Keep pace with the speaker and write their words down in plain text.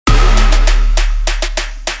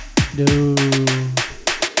Dude.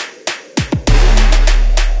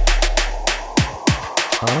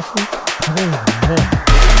 Honestly, I don't even know.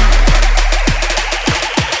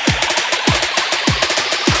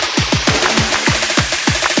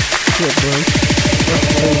 Shit, bro.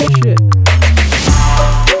 That's shit.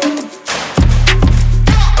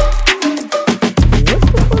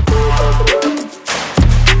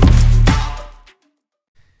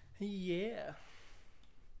 Yeah.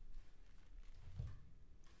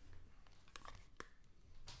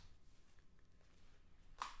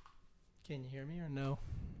 Can you hear me or no?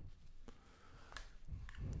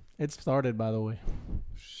 It started, by the way.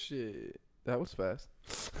 Shit, that was fast.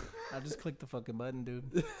 I just clicked the fucking button,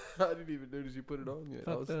 dude. I didn't even notice you put it on yet.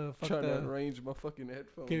 I was trying to arrange my fucking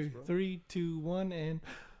headphones, Okay, bro. 3, 2, 1, and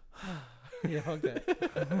yeah, fuck that.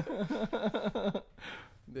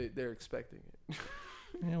 They're expecting it.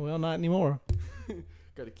 Yeah, well, not anymore.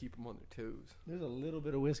 Got to keep them on their toes. There's a little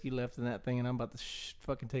bit of whiskey left in that thing, and I'm about to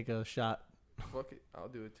fucking take a shot. Fuck it, I'll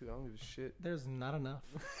do it too. I don't give a shit. There's not enough.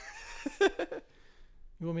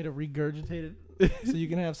 You want me to regurgitate it so you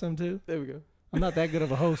can have some too? There we go. I'm not that good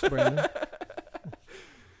of a host, Brandon.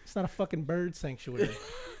 It's not a fucking bird sanctuary.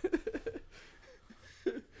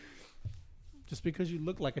 Just because you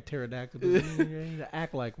look like a pterodactyl doesn't mean you need to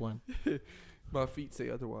act like one. My feet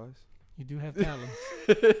say otherwise. You do have talons.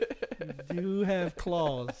 You do have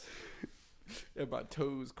claws. And my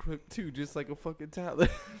toes crooked too, just like a fucking talon.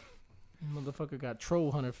 Motherfucker got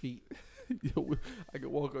troll hunter feet. Yo, I could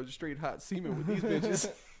walk on straight hot semen with these bitches.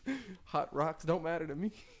 Hot rocks don't matter to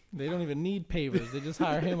me. They don't even need pavers. They just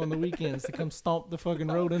hire him on the weekends to come stomp the fucking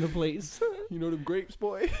road into place. You know them grapes,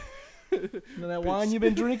 boy? You know that wine you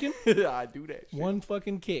been drinking? I do that shit. One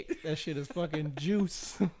fucking kick. That shit is fucking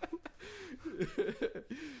juice.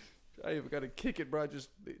 I even got to kick it, bro.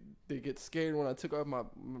 They get scared when I take off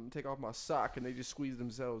my sock and they just squeeze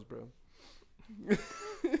themselves, bro.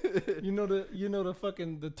 You know the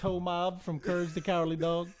fucking the toe mob from Courage the Cowardly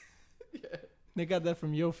Dog? Yeah. They got that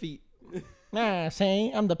from your feet. Nah,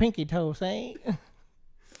 say I'm the pinky toe, say. I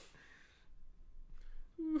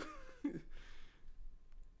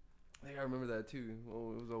think I remember that too.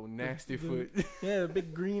 Oh, it was old nasty foot. Yeah, the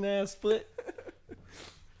big green ass foot.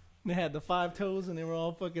 They had the 5 toes and they were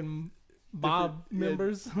all fucking Bob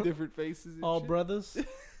members. Different faces and all shit. brothers.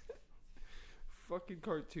 Fucking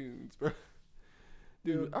cartoons, bro.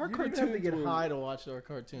 Dude, our you cartoons didn't have to get were, high to watch our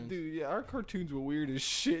cartoons. Dude, yeah, our cartoons were weird as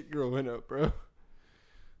shit growing up, bro.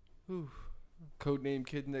 Whew. Codename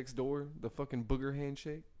Kid Next Door, the fucking booger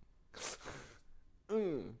handshake.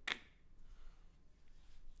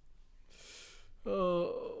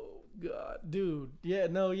 Oh god, dude. Yeah,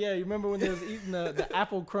 no, yeah. You remember when they was eating the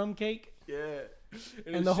apple crumb cake? Yeah.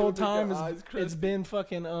 And the whole time it's been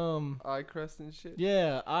fucking eye crust and shit.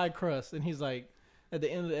 Yeah, eye crust. And he's like, at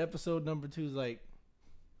the end of the episode, number 2 is like,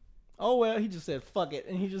 oh well, he just said fuck it,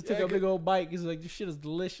 and he just took a big old bite. He's like, this shit is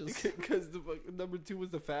delicious. Because the number 2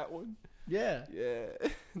 was the fat one. Yeah. Yeah.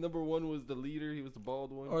 Number 1 was the leader. He was the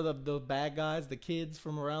bald one. Or the bad guys, the kids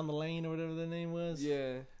from around the lane or whatever their name was.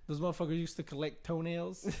 Yeah. Those motherfuckers used to collect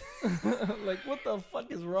toenails. Like, what the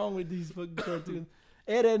fuck is wrong with these fucking cartoons?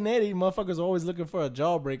 Ed and Eddie, motherfuckers are always looking for a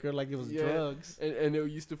jawbreaker like it was drugs. And they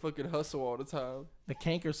used to fucking hustle all the time. The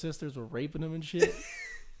Canker sisters were raping them and shit.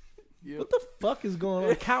 Yep. What the fuck is going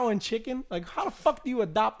on? A cow and chicken? Like, how the fuck do you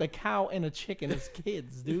adopt a cow and a chicken as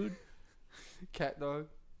kids, dude? Cat dog.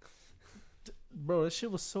 Bro, that shit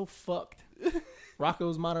was so fucked.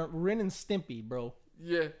 Rocco's Modern... Ren and Stimpy, bro.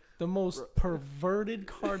 Yeah. The most perverted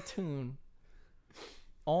cartoon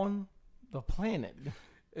on the planet.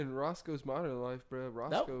 In Roscoe's Modern Life, bro.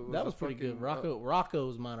 Roscoe that was pretty good.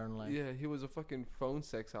 Rocco's Modern Life. Yeah, he was a fucking phone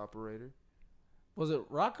sex operator. Was it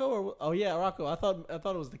Rocco or... Oh, yeah, Rocco. I thought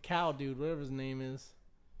it was the cow dude, whatever his name is.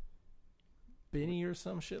 Benny or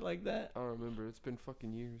some shit like that. I don't remember. It's been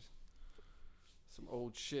fucking years. Some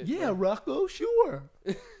old shit. Yeah, bro. Rocco, sure.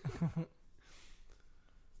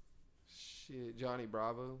 Shit, Johnny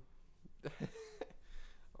Bravo.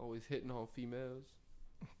 Always hitting on females.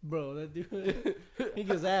 Bro, that dude, he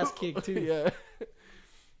gets ass kicked too. Yeah.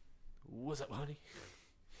 What's up, honey?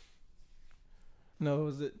 No,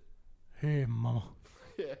 was it? Hey, mama.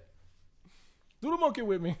 Yeah. Do the monkey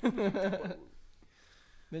with me.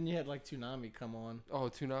 Then you had like Toonami come on. Oh,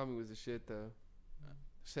 Toonami was the shit though.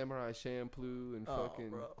 Samurai Champloo and fucking.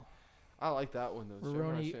 Bro. I like that one though.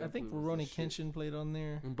 Rurouni, I think Rurouni Kenshin played on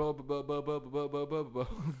there. And bo.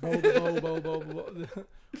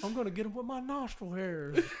 I'm gonna get him with my nostril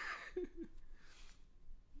hairs.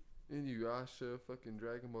 Inuyasha, fucking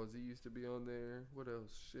Dragon Ball Z used to be on there. What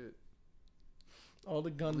else? Shit. All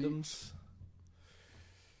the Gundams.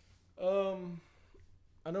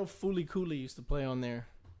 I I know Foolie Cooley used to play on there.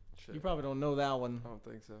 Shit. You probably don't know that one. I don't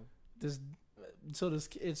think so.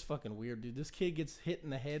 It's fucking weird, dude. This kid gets hit in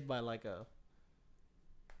the head by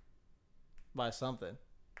something,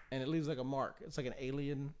 and it leaves like a mark. It's like an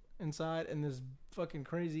alien inside, and this fucking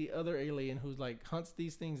crazy other alien who's like hunts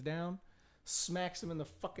these things down, smacks him in the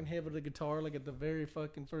fucking head with a guitar, like at the very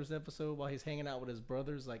fucking first episode while he's hanging out with his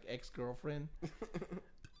brother's like ex-girlfriend.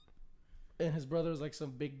 And his brother's like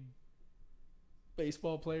some big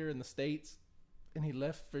baseball player in the States, and he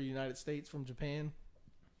left for the United States from Japan.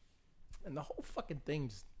 And the whole fucking thing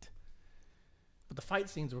just... But the fight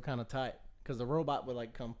scenes were kind of tight, because the robot would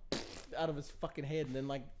like come out of his fucking head, and then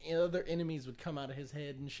like other enemies would come out of his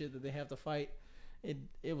head and shit that they have to fight.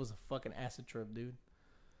 It was a fucking acid trip, dude.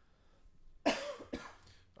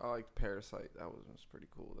 I liked Parasite. That was pretty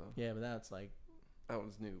cool though. Yeah, but that's like... That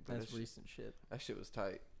one's new. But That's recent shit. That shit was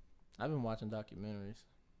tight. I've been watching documentaries.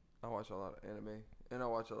 I watch a lot of anime, and I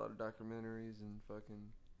watch a lot of documentaries and fucking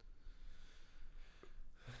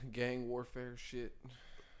gang warfare shit.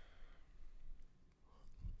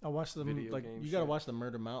 I watched the Video like game you gotta shit. watch the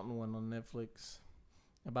Murder Mountain one on Netflix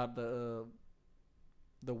about the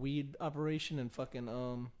weed operation in fucking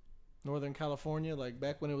Northern California, like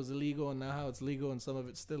back when it was illegal and now how it's legal and some of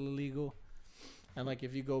it's still illegal. And like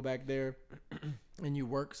if you go back there and you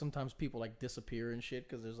work, sometimes people like disappear and shit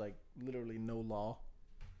because there's like literally no law.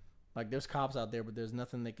 Like there's cops out there, but there's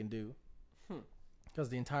nothing they can do because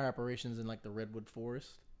the entire operation's in like the redwood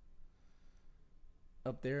forest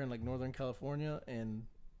up there in like Northern California, and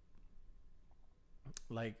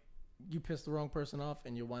like you piss the wrong person off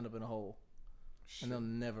and you'll wind up in a hole, Shit. and they'll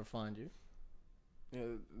never find you. Yeah,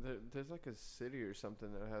 there's like a city or something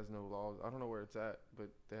that has no laws. I don't know where it's at, but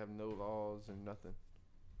they have no laws and nothing.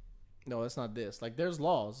 No, it's not this. Like there's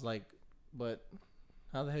laws, like, but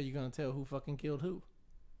how the hell you gonna tell who fucking killed who?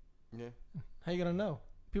 Yeah, How you gonna know?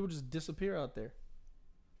 People just disappear out there.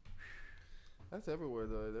 that's everywhere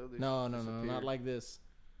though. They'll just No, disappear. not like this.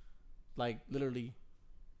 Like literally,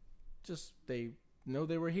 just they know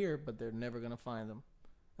they were here, but they're never gonna find them.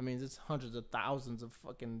 I mean, it's hundreds of thousands of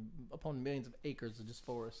fucking upon millions of acres of just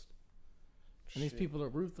forest, and these Shit. people are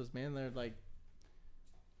ruthless, man. They're like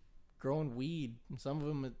growing weed, and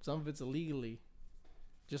some of it's illegally,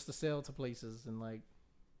 just to sell to places, and like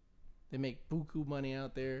they make buku money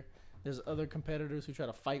out there. There's other competitors who try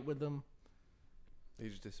to fight with them. They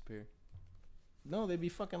just disappear. No, they be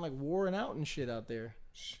fucking like warring out and shit out there.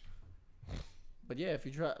 But yeah, if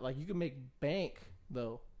you try, like, you can make bank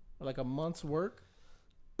though, like a month's work,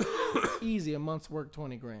 easy. A month's work,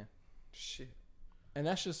 20 grand, Shit. and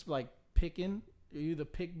that's just like picking. You either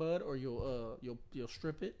pick bud or you'll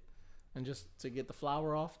strip it, and just to get the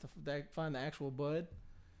flower off to find the actual bud.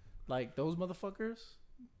 Like those motherfuckers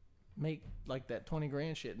make like that 20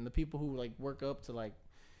 grand shit, and the people who like work up to like,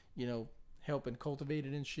 you know, helping cultivate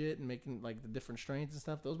it and shit and making like the different strains and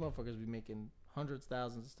stuff, those motherfuckers be making hundreds,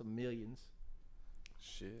 thousands to millions.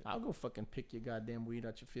 Shit. I'll go fucking pick your goddamn weed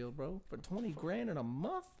out your field, bro, for 20 grand in a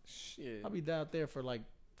month. Shit. I'll be out there for like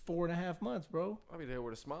 4.5 months, bro. I'll be there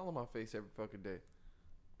with a smile on my face every fucking day.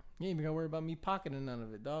 You ain't even gotta worry about me pocketing none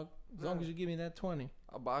of it, dog. As long Nah. as you give me that 20.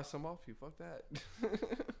 I'll buy some off you. Fuck that.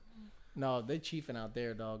 No, they chiefing out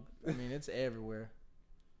there, dog. I mean, it's everywhere.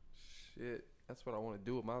 Shit. That's what I want to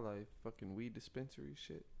do with my life. Fucking weed dispensary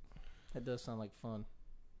shit. That does sound like fun.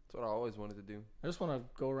 That's what I always wanted to do. I just want to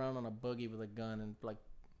go around on a buggy with a gun and like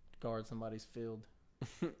guard somebody's field.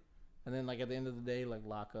 And then like at the end of the day, like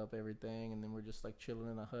lock up everything, and then we're just like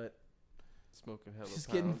chilling in a hut. Smoking hella Just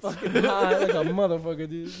pounds. getting fucking high like a motherfucker,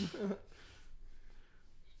 dude.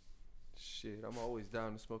 Shit, I'm always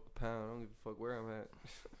down to smoke a pound. I don't give a fuck where I'm at.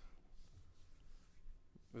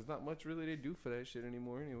 There's not much really they do for that shit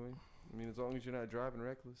anymore anyway. I mean, as long as you're not driving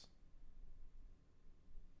reckless.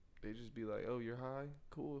 They just be like, oh, you're high?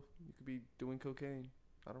 Cool. You could be doing cocaine.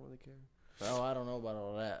 I don't really care. Oh, I don't know about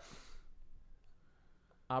all that.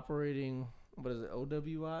 Operating, what is it,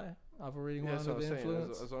 OWI? Operating Yeah, that's while what under I'm the saying.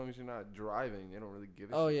 influence? As long as you're not driving, they don't really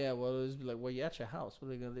give a Oh, shit. yeah, well, it'll just be like, well, you're at your house. What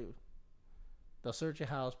are they going to do? They'll search your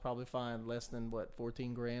house, probably find less than,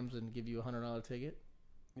 14 grams and give you a $100 ticket.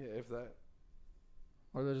 Yeah, if that.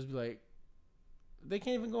 Or they'll just be like, they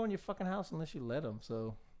can't even go in your fucking house unless you let them,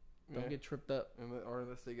 so don't Yeah. get tripped up. Or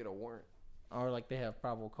unless they get a warrant. Or like they have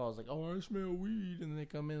probable cause, like, oh, I smell weed, and they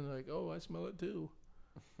come in and like, oh, I smell it too.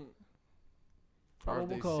 Or if Probable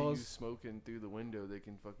they see you cause. smoking through the window, they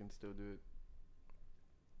can fucking still do it.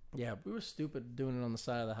 Yeah, we were stupid doing it on the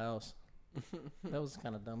side of the house. That was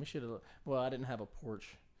kind of dumb. We should have. Well, I didn't have a porch.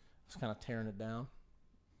 I was kind of tearing it down.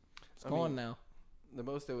 It's I gone mean, now. The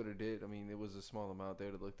most they would have did, I mean, it was a small amount. They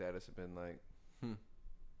would have looked at us and been like,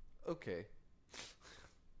 okay.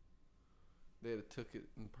 They'd have took it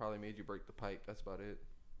and probably made you break the pipe. That's about it.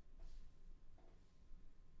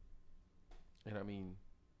 And I mean,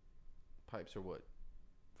 pipes are what,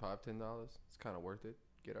 $5-10? It's kind of worth it.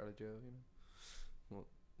 Get out of jail, you know. Well,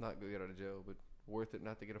 not go get out of jail, but worth it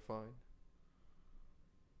not to get a fine.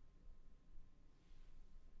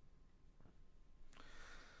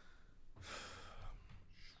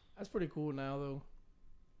 That's pretty cool now,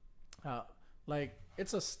 though. Like,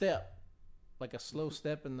 it's a step, like a slow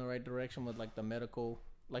step in the right direction with, like, the medical,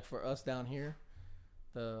 like, for us down here,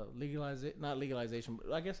 the not legalization,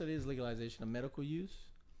 but I guess it is legalization of medical use.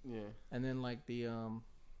 Yeah. And then, like, the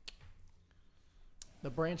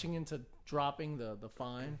branching into dropping the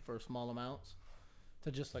fine for small amounts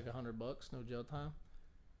to just, like, $100, no jail time.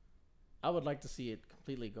 I would like to see it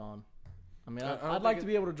completely gone. I mean, I'd like to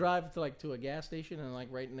be able to drive to a gas station and, like,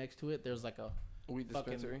 right next to it, there's, like, a weed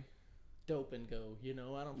dispensary. Dope and go, you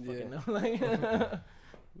know? I don't fucking know. Like,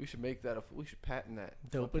 we should make that. We should patent that.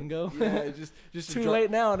 Dope and go. Yeah, just too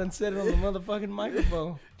late now. And then set it on the motherfucking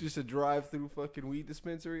microphone. Just a drive-through fucking weed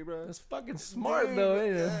dispensary, bro. That's fucking smart, though,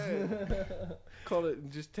 ain't it? Call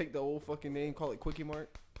it. Just take the old fucking name. Call it Quickie Mart.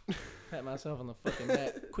 Pat myself on the fucking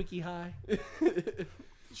back. Quickie high.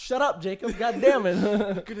 Shut up, Jacob. God damn it.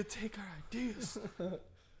 We're gonna take our ideas.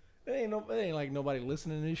 It ain't like nobody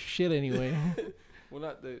listening to this shit anyway. Well,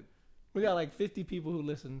 not the. We got like 50 people who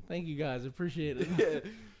listen. Thank you guys. Appreciate it. Yeah.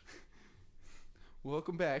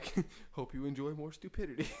 Welcome back. Hope you enjoy more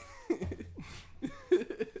stupidity.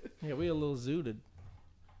 Yeah, we a little zooted.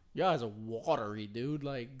 You guys are watery, dude.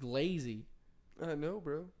 Like glazy. I know,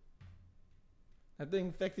 bro. That thing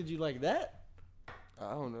affected you like that?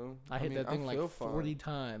 I don't know. I hit that thing like 40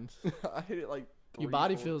 times. I hit it like 3, your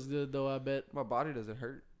body 4. feels good though, I bet. My body doesn't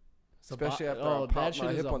hurt. It's Especially after I pop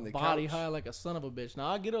my hip on the body couch. high like a son of a bitch. Now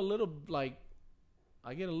I get a little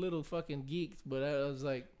fucking geeked, but I was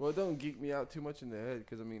like, well, it don't geek me out too much in the head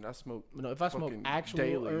because I mean I smoke. You know, if I smoke actual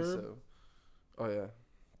daily, herb, so. Oh yeah.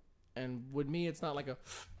 And with me, it's not like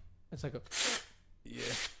it's like a. Yeah.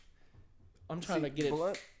 I'm trying to get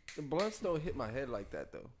Blunts don't hit my head like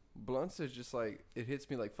that though. Blunts is just like it hits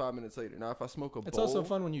me like 5 minutes later. Now if I smoke a bowl, it's also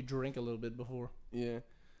fun when you drink a little bit before. Yeah.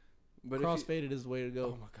 But crossfaded is the way to go.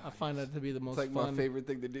 Oh my God, I find that to be the most fun. It's like my favorite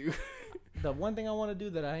thing to do. The one thing I want to do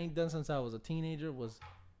that I ain't done since I was a teenager was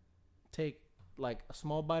take like a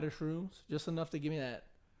small bite of shrooms, just enough to give me that,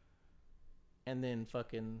 and then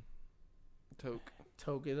fucking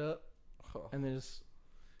toke it up, and then just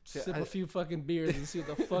sip a few fucking beers and see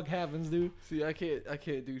what the fuck happens, dude. See, I can't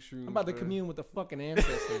do shrooms. I'm about to commune with the fucking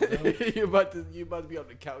ancestors. Bro. You're about to be on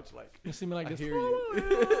the couch like. You see me like I this. Hear you.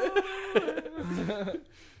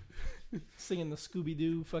 Singing the Scooby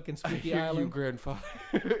Doo fucking Spooky I hear Island. You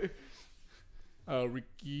grandfather.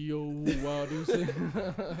 Ricky Wadu.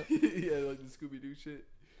 Yeah, like the Scooby Doo shit.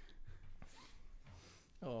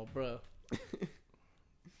 Oh, bro.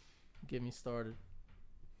 Get me started.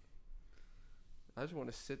 I just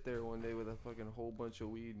want to sit there one day with a fucking whole bunch of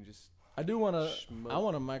weed and just. I want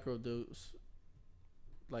to microdose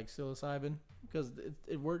like psilocybin because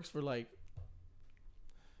it works for like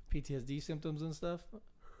PTSD symptoms and stuff.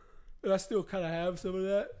 And I still kind of have some of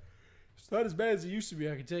that. It's not as bad as it used to be,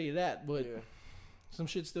 I can tell you that. But some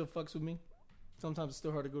shit still fucks with me. Sometimes it's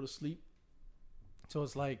still hard to go to sleep. So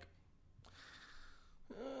it's like,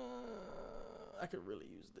 I could really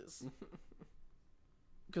use this.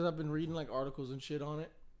 Because I've been reading like articles and shit on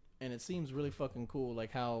it. And it seems really fucking cool.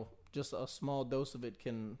 Like how just a small dose of it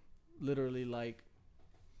can literally like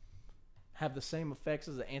have the same effects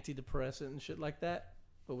as an antidepressant and shit like that.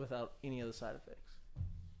 But without any other side effects.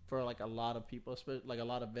 For like a lot of people, especially like a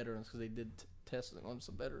lot of veterans, because they did testing on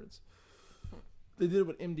some veterans. They did it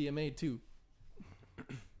with MDMA too.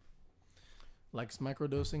 Like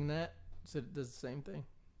microdosing that, said it does the same thing.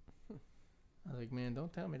 I was like, man,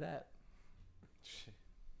 don't tell me that,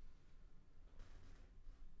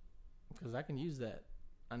 because I can use that.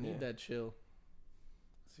 I need that chill.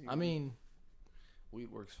 See, I mean,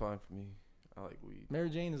 weed works fine for me. I like weed. Mary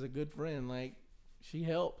Jane is a good friend. Like, she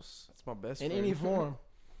helps. That's my best in friend. any form.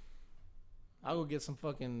 I'll go get some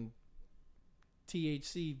fucking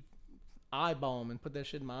THC eye balm and put that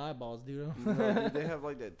shit in my eyeballs, dude. No, dude, they have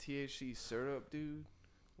like that THC syrup, dude.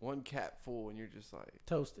 One cap full, and you're just like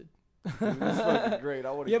toasted. Dude, it's fucking great.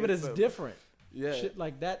 I want to. Yeah, but it's different. Yeah, shit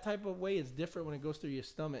like that type of way is different when it goes through your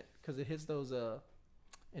stomach because it hits those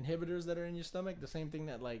inhibitors that are in your stomach. The same thing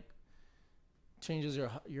that like changes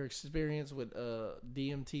your experience with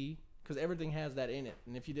DMT. Because everything has that in it.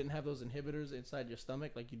 And if you didn't have those inhibitors inside your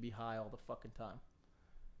stomach, like, you'd be high all the fucking time.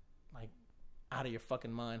 Like, out of your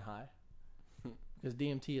fucking mind high. Because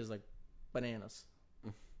DMT is, like, bananas.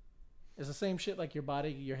 It's the same shit like your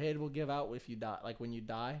body, your head will give out if you die. Like when you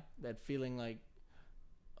die, that feeling like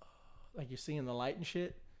you're seeing the light and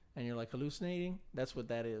shit, and you're like hallucinating. That's what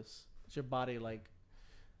that is. It's your body like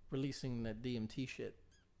releasing that DMT shit.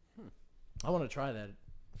 I want to try that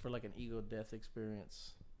for like an ego death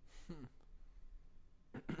experience.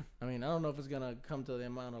 I mean, I don't know if it's gonna come to the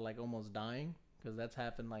amount of like almost dying, because that's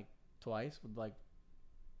happened like twice with like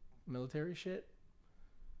military shit,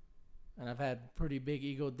 and I've had pretty big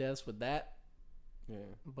ego deaths with that. Yeah.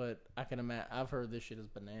 But I can imagine. I've heard this shit is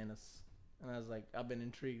bananas, and I was like, I've been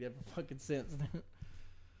intrigued ever fucking since.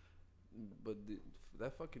 But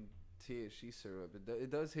that fucking THC syrup,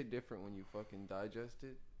 it does hit different when you fucking digest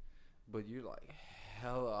it. But you're like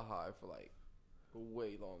hella high for like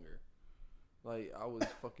way longer. Like I was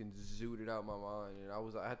fucking zooted out my mind, and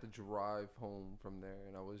I had to drive home from there,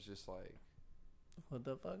 and I was just like, what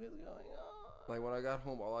the fuck is going on? Like when I got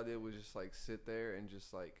home, all I did was just like sit there and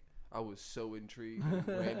just like I was so intrigued with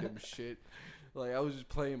random shit. Like I was just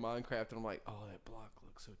playing Minecraft, and I'm like, oh, that block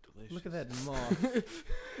looks so delicious. Look at that moth.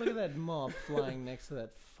 Look at that moth flying next to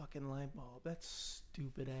that fucking light bulb. That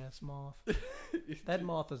stupid ass moth. That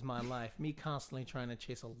moth is my life. Me constantly trying to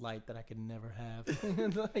chase a light that I could never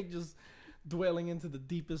have. Like just dwelling into the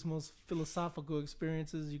deepest, most philosophical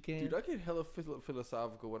experiences you can. Dude, I get hella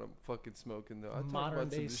philosophical when I'm fucking smoking though. I talk Modern about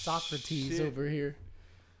day some Socrates shit. over here.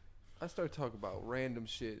 I start talking about random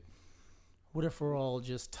shit. What if we're all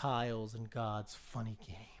just tiles in God's funny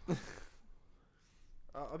game?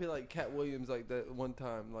 I'll be like Cat Williams like that one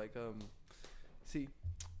time. Like, see,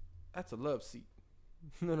 that's a love seat.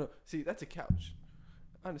 No, see, that's a couch.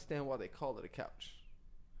 I understand why they call it a couch.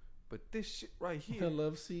 But this shit right here, The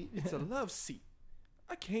love seat. it's a love seat.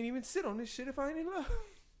 I can't even sit on this shit if I ain't in love.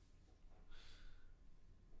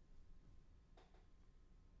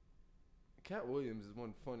 Cat Williams is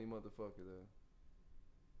one funny motherfucker though.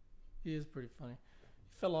 He is pretty funny.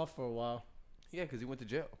 He fell off for a while. Yeah, because he went to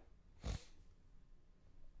jail.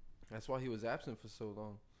 That's why he was absent for so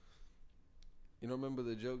long. You don't remember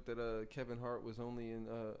the joke that Kevin Hart was only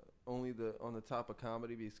on the top of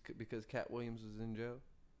comedy because Cat Williams was in jail?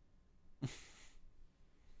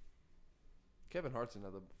 Kevin Hart's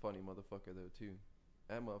another funny motherfucker though too.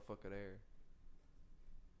 That motherfucker there.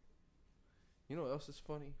 You know what else is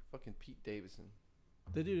funny? Fucking Pete Davidson.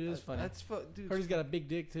 The dude is funny. That's dude. Heard he's got a big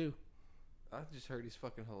dick too. I just heard he's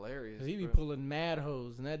fucking hilarious. 'Cause he be bro. pulling mad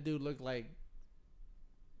hoes, and that dude looked like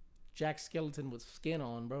Jack Skeleton with skin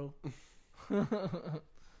on, bro. That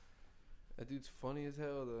dude's funny as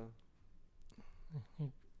hell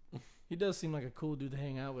though. He does seem like a cool dude to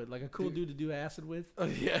hang out with, like a cool dude to do acid with.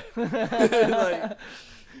 Yeah. Like,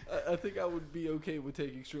 I think I would be okay with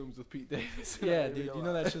taking shrooms with Pete Davidson. Yeah, dude. You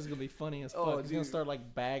know that shit's gonna be funny as fuck. Oh, He's gonna dude. start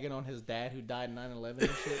like bagging on his dad who died in 9/11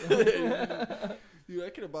 and shit. Dude, I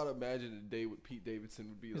can about imagine a day with Pete Davidson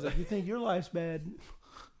would be He's like. like, you think your life's bad?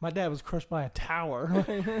 My dad was crushed by a tower.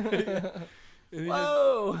 And he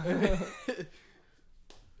Whoa!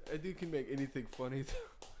 that dude can make anything funny.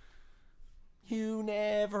 You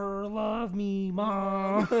never love me,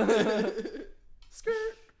 Mom.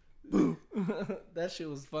 Skirt. Boom. That shit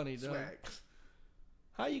was funny, dog. Swag.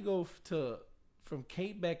 How you go from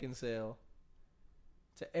Kate Beckinsale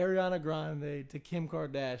to Ariana Grande to Kim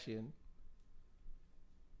Kardashian,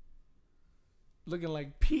 looking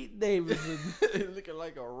like Pete Davidson? Looking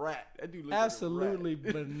like a rat. That dude looks Absolutely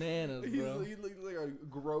like a rat. bananas, bro. He looks like a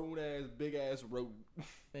grown ass, big ass rodent.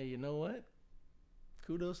 Hey, you know what?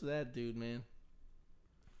 Kudos to that dude, man.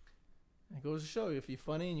 It goes to show you, if you're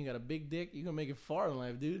funny and you got a big dick, you're gonna make it far in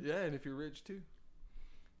life, dude. Yeah, and if you're rich too.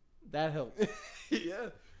 That helps. Yeah.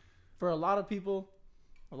 For a lot of people,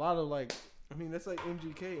 a lot of like... I mean, that's like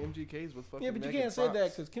MGK. MGK's with fucking Yeah, but you Megan can't say Fox. that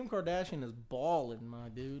because Kim Kardashian is balling, my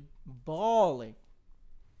dude. Balling.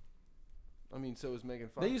 I mean, so is Megan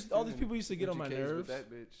Fox. All too, these and people used to get on my MGK's nerves. with that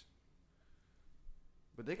bitch.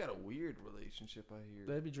 But they got a weird relationship, I hear.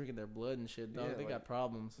 They be drinking their blood and shit, dog. Yeah, They like- got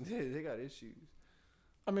problems. Yeah, they got issues.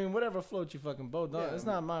 I mean, whatever floats your fucking boat, dog. Yeah, It's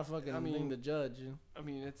not my fucking I mean, thing to judge. You know? I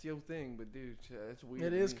mean, it's your thing, but dude, it's weird.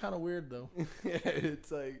 It to is me. kind of weird, though. Yeah,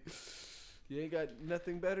 it's like you ain't got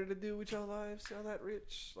nothing better to do with your lives. Y'all that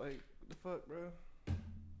rich, like the fuck, bro.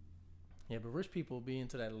 Yeah, but rich people be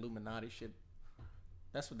into that Illuminati shit.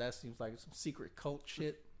 That's what that seems like. Some secret cult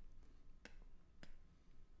shit.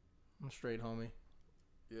 I'm straight, homie.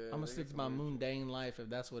 Yeah, I'm gonna they stick got to my some weird mundane life if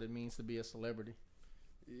that's what it means to be a celebrity.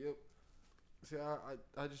 shit. Yep. See,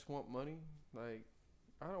 I just want money. Like,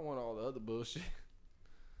 I don't want all the other bullshit.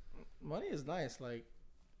 Money is nice. Like,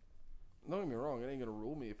 Don't get me wrong, it ain't gonna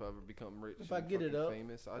rule me if I ever become rich. if I and get it fucking up,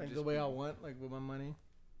 famous. like the way I want, like with my money,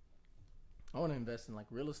 I want to invest in like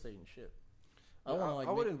real estate and shit. I want to like.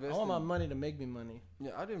 I would invest. I want my in, money to make me money.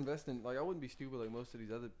 Yeah, I'd invest in like I wouldn't be stupid like most of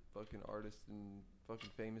these other fucking artists and fucking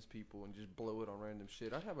famous people and just blow it on random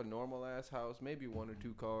shit. I'd have a normal ass house, maybe 1 or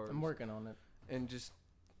 2 cars. I'm working on it. And just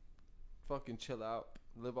fucking chill out,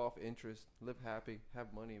 live off interest, live happy,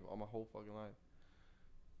 have money all my whole fucking life.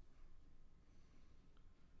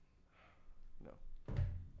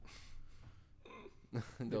 No.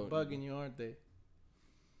 They're bugging you, aren't they?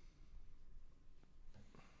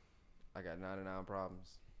 I got 99 problems.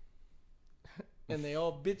 And they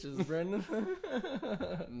all bitches, Brendan.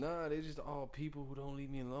 Nah, they just all people who don't leave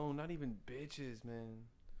me alone. Not even bitches, man.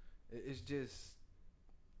 It's just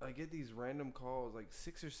I get these random calls, like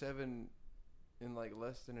 6 or 7 in like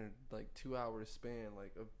less than a like 2 hour span,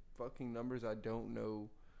 like of fucking numbers I don't know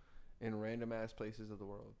in random ass places of the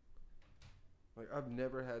world. Like I've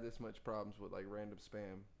never had this much problems with like random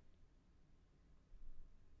spam.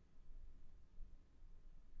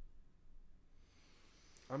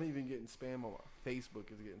 I'm even getting spam on my Facebook.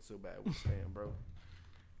 Is getting so bad with spam, bro.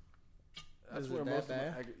 That's where most of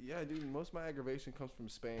my yeah, dude. Most of my aggravation comes from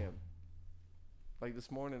spam. Like this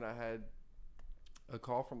morning, I had a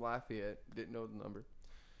call from Lafayette. Didn't know the number.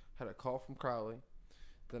 Had a call from Crowley.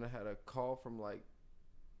 Then I had a call from like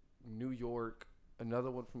New York.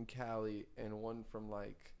 Another one from Cali, and one from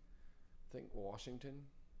like I think Washington.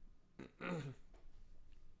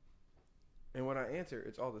 And when I answer,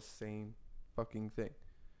 it's all the same fucking thing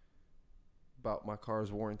about my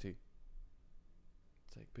car's warranty.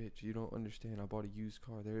 It's like, bitch, you don't understand. I bought a used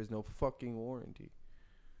car. There is no fucking warranty.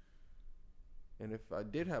 And if I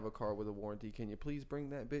did have a car with a warranty, can you please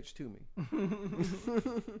bring that bitch to me?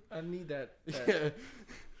 I need that. Yeah.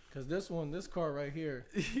 Cause this car right here.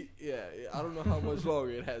 Yeah, I don't know how much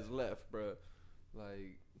longer it has left, bro.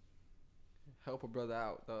 Like, help a brother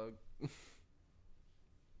out, dog.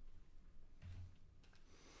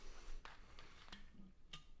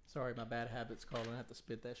 Sorry, my bad habits calling. I have to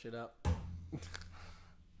spit that shit out.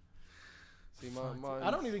 See,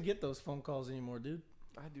 I don't even get those phone calls anymore, dude.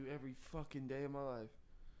 I do every fucking day of my life.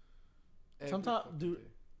 Sometimes, dude,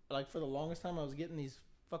 like for the longest time, I was getting these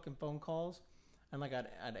fucking phone calls, and like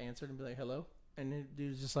I'd answer and be like, "Hello," and the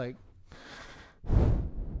dude's just like,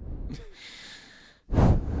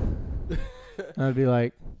 I'd be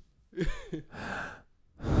like,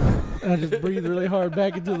 and I just breathe really hard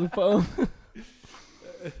back into the phone.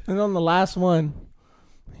 And on the last one,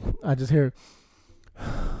 I just hear,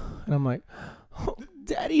 and I'm like, "Oh,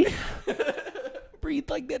 Daddy, breathe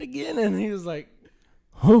like that again." And he was like,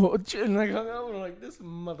 "Oh," and like hung up. And I'm like, "This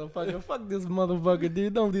motherfucker, fuck this motherfucker,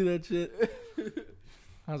 dude. Don't do that shit."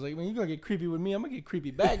 I was like, "Man, you gonna get creepy with me? I'm gonna get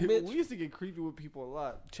creepy back, bitch." We used to get creepy with people a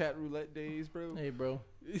lot. Chat roulette days, bro. Hey, bro,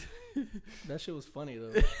 that shit was funny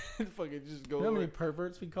though. Fucking just go. You know how many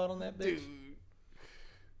perverts we caught on that bitch? Dude.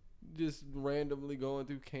 Just randomly going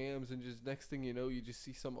through cams, and just next thing you know, you just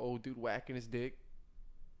see some old dude whacking his dick.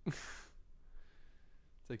 It's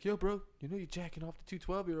like, yo, bro, you know you're jacking off the 2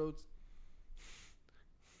 12-year-olds.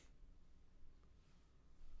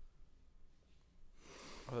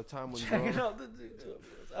 All the time when Jacking off the 2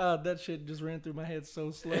 12-year-olds. That shit just ran through my head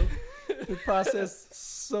so slow. The process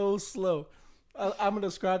so slow. I'm gonna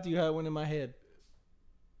describe to you how it went in my head.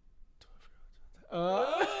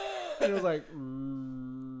 And it was like,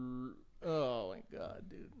 oh my god,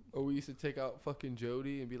 dude. Or we used to take out fucking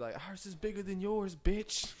Jody and be like, ours is bigger than yours,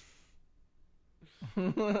 bitch.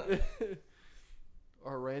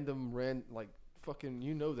 Or random like fucking,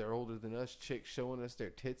 you know they're older than us, chicks showing us their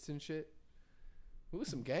tits and shit. We was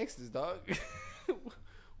some gangsters, dog.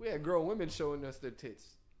 We had grown women showing us their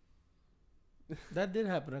tits. That did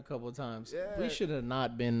happen a couple of times. Yeah. We should have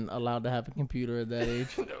not been allowed to have a computer at that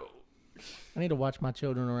age. No. I need to watch my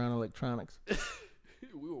children around electronics.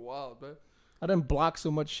 We were wild, man. I done blocked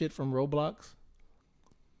so much shit from Roblox.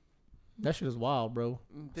 That shit is wild, bro.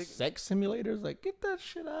 Sex simulators, like, get that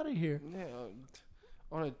shit out of here. Yeah,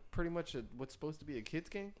 on a pretty much what's supposed to be a kid's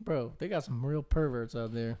game. Bro, they got some real perverts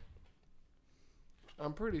out there.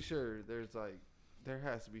 I'm pretty sure there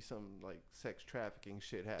has to be some like sex trafficking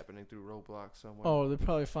shit happening through Roblox somewhere. Oh, they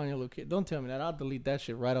probably find your little kid. Don't tell me that. I'll delete that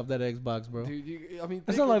shit right off that Xbox, bro. Dude, I mean,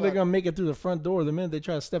 it's not like they're gonna make it through the front door. The minute they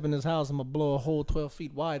try to step in this house, I'm gonna blow a hole 12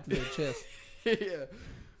 feet wide through their chest. Yeah,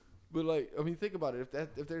 but like, I mean, think about it.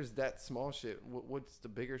 If there's that small shit, what's the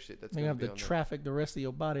bigger shit that's they gonna have be to on traffic the rest of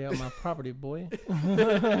your body out my property, boy.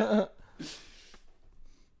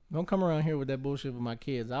 Don't come around here with that bullshit with my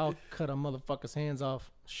kids. I'll cut a motherfucker's hands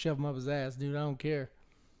off, shove him up his ass, dude. I don't care.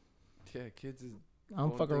 Yeah, kids is. I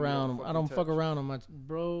don't fuck around. I don't fuck around on my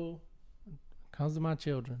bro. Comes to my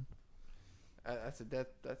children. That's a death.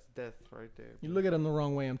 That's death right there. Bro. You look at them the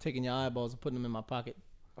wrong way. I'm taking your eyeballs and putting them in my pocket.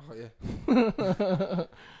 Oh yeah.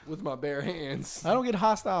 With my bare hands. I don't get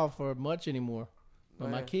hostile for much anymore. But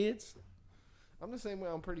my Man. kids, I'm the same way.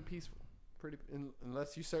 I'm pretty peaceful.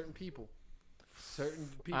 Unless you certain people. Certain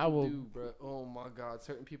people I will- do, bro. Oh my god.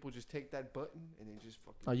 Certain people just take that button and they just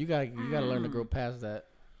fucking. oh, you gotta learn to grow past that.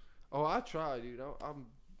 Oh, I try, dude. I'm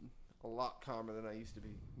a lot calmer than I used to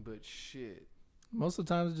be. But shit. Most of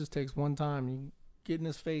the times, it just takes one time. You get in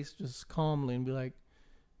his face just calmly and be like,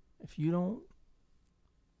 "If you don't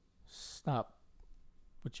stop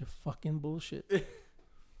with your fucking bullshit,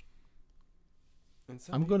 And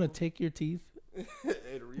some I'm gonna people- take your teeth, and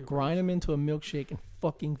rearrange. grind them into a milkshake, and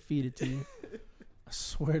fucking feed it to you. I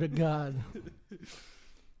swear to God,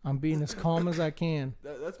 I'm being as calm as I can.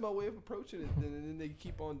 That's my way of approaching it. And then they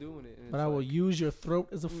keep on doing it. And But it's I will like, use your throat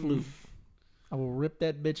as a flute. I will rip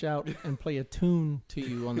that bitch out and play a tune to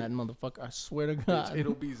you on that motherfucker. I swear to God.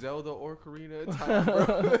 it'll be Zelda or Karina of Time,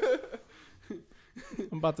 bro.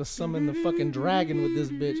 I'm about to summon the fucking dragon with this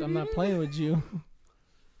bitch. I'm not playing with you.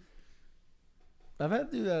 I've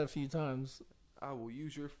had to do that a few times. I will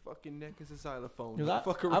use your fucking neck as a xylophone. 'Cause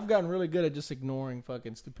Fuck around. I've gotten really good at just ignoring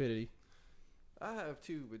fucking stupidity. I have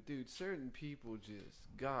too, but dude, certain people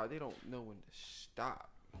just, God, they don't know when to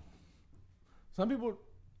stop. Some people,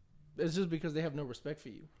 it's just because they have no respect for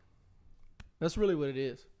you. That's really what it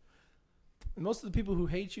is. And most of the people who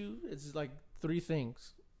hate you, it's like three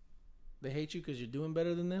things. They hate you because you're doing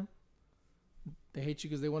better than them. They hate you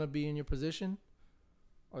because they want to be in your position.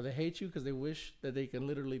 Or they hate you because they wish that they can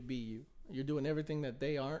literally be you. You're doing everything that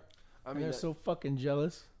they aren't. I And mean, they're so fucking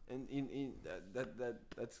jealous. and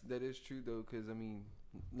that is true though, because I mean,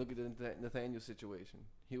 look at the Nathaniel situation.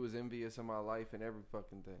 He was envious of my life and every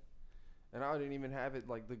fucking thing, and I didn't even have it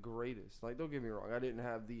like the greatest. Like, don't get me wrong, I didn't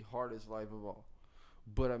have the hardest life of all,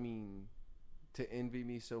 but I mean, to envy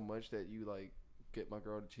me so much that you like get my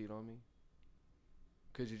girl to cheat on me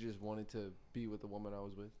because you just wanted to be with the woman I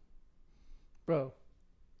was with. Bro,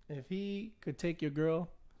 if he could take your girl,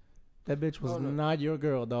 that bitch was Oh, no. not your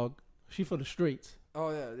girl, dog. She for the streets. Oh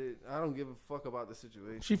yeah, dude, I don't give a fuck about the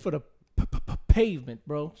situation. She for the pavement,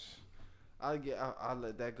 bro. I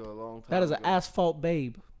let that go a long time. That is an ago. asphalt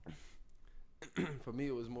babe. For me,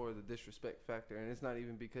 it was more of the disrespect factor, and it's not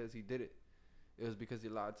even because he did it. It was because he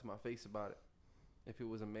lied to my face about it. If it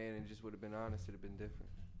was a man and just would have been honest, it'd have been different.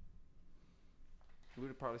 We would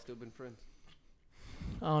have probably still been friends.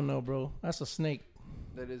 I don't know, bro. That's a snake.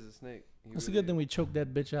 That is a snake. He It's a really good thing we choked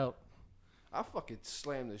that bitch out. I fucking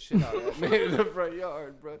slammed the shit out of that man in the front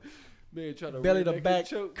yard, bro. Man trying to Belly to redneck back, and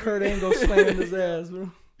choke. Kurt Angle slammed his ass,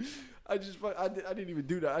 bro. I didn't even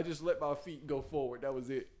do that. I just let my feet go forward. That was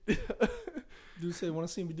it. Dude said, "Want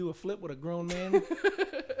to see me do a flip with a grown man?"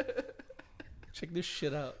 Check this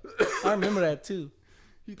shit out. I remember that too.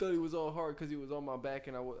 He thought he was all hard because he was on my back,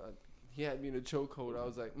 and he had me in a chokehold. I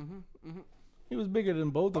was like, He was bigger than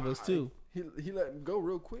both of us too. He let him go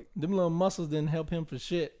real quick. Them little muscles didn't help him for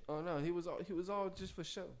shit. Oh no, he was all just for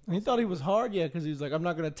show. And he thought he was hard, yeah, because he was like, "I'm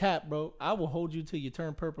not gonna tap, bro. I will hold you till you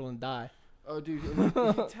turn purple and die." Oh dude, and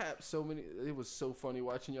he tapped so many. It was so funny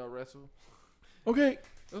watching y'all wrestle. Okay,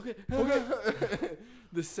 Okay. Okay.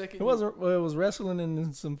 The second it wasn't. Well, it was wrestling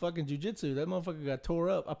and some fucking jujitsu. That motherfucker got tore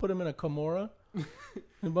up. I put him in a Kimura. And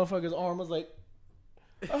the motherfucker's arm was like,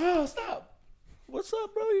 "Oh, stop! What's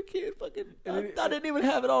up, bro? You can't fucking." I didn't even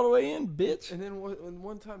have it all the way in, bitch. And then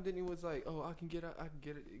one time, then he was like, "Oh, I can get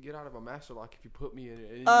out of a master lock if you put me in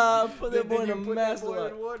it." And Put that boy in a you put that master boy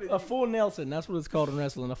lock. in one, and A you- full Nelson. That's what it's called in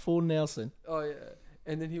wrestling. A full Nelson. Oh yeah.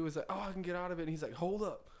 And then he was like, "Oh, I can get out of it." And he's like, "Hold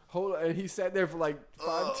up." And he sat there for like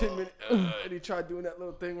 5-10 minutes, and he tried doing that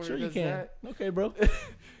little thing where Sure he you does can. that. Okay, bro.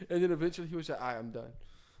 And then eventually he was like, "Alright, I'm done."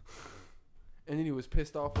 And then he was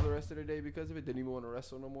pissed off for the rest of the day because of it. Didn't even want to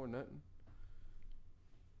wrestle no more. Nothing.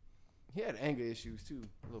 He had anger issues too.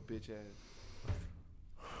 Little bitch ass.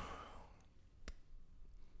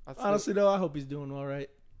 I still- Honestly, though, I hope he's doing all right.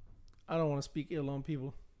 I don't want to speak ill on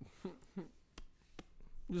people.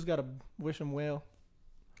 You just gotta wish him well.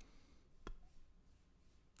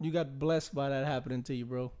 You got blessed by that happening to you,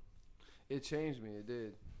 bro. it changed me. It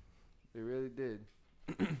did. It really did.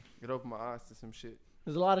 It opened my eyes to some shit.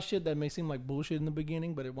 There's a lot of shit that may seem like bullshit in the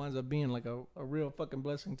beginning, but it winds up being like a real fucking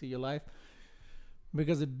blessing to your life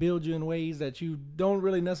because it builds you in ways that you don't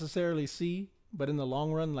really necessarily see, but in the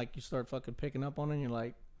long run, like you start fucking picking up on it and you're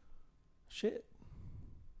like, shit.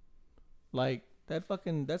 Like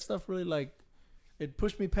that stuff really like, it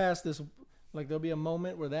pushed me past this. Like there'll be a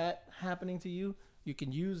moment where that happening to you, you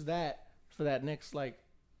can use that for that next like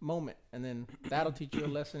moment, and then that'll teach you a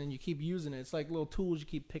lesson, and you keep using it. It's like little tools you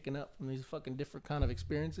keep picking up from these fucking different kind of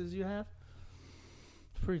experiences you have.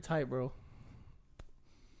 It's pretty tight, bro.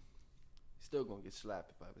 Still gonna get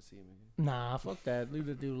slapped if I ever see him again. Nah, fuck that. Leave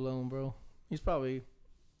the dude alone, bro. He's probably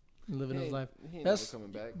living his life. He ain't That's never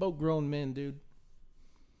coming back. both grown men, dude.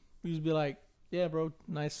 We used to be like, yeah, bro,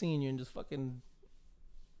 nice seeing you, and just fucking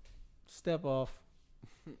step off.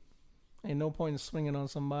 Ain't no point in swinging on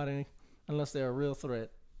somebody unless they're a real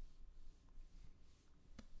threat.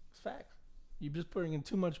 It's facts. You're just putting in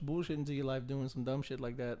too much bullshit into your life doing some dumb shit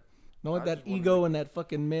like that. Don't let I that just wanted ego to- and that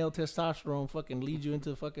fucking male testosterone fucking lead you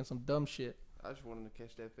into fucking some dumb shit. I just wanted to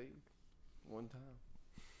catch that fade one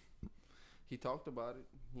time. He talked about it.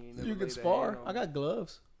 He ain't never You laid can a spar. hand on I me. got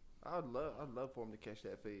gloves. I'd love for him to catch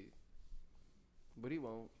that fade, but he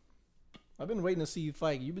won't. I've been waiting to see you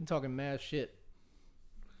fight. You've been talking mad shit.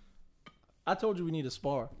 I told you we need to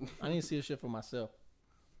spar. I need to see this shit for myself.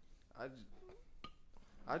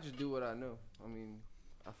 I just do what I know. I mean,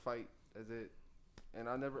 I fight. That's it. And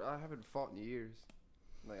I haven't fought in years.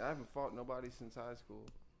 Like I haven't fought nobody since high school.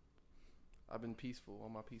 I've been peaceful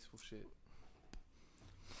on my peaceful shit.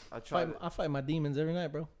 I fight my demons every night,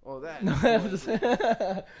 bro. Oh, that.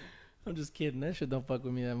 No, I'm just kidding. That shit don't fuck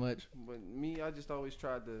with me that much. But me, I just always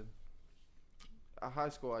tried to. At high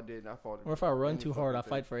school, I did, and I fought. Or if I run any too hard, I fucking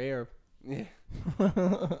fight for air. thing.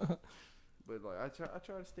 Yeah. But like, I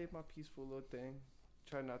try to stay my peaceful little thing.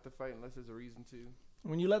 Try not to fight unless there's a reason to.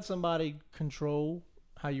 When you let somebody control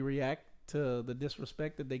how you react to the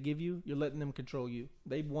disrespect that they give you, you're letting them control you.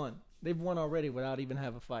 They've won. They've won already without even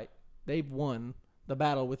having a fight. They've won the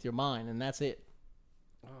battle with your mind, and that's it.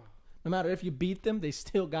 Oh, No matter if you beat them, they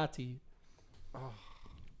still got to you. oh.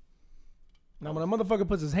 Now, when a motherfucker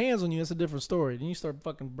puts his hands on you, that's a different story. Then you start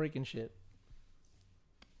fucking breaking shit.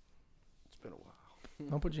 It's been a while.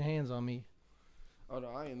 Don't put your hands on me. Oh no,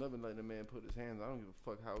 I ain't loving letting a man put his hands. I don't give a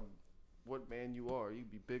fuck what man you are. You can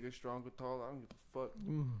be bigger, stronger, taller. I don't give a fuck.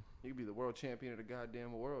 You can be the world champion of the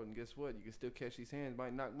goddamn world, and guess what? You can still catch these hands.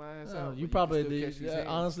 Might knock my ass out. You but probably, can still catch these hands.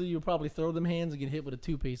 honestly, you'll probably throw them hands and get hit with a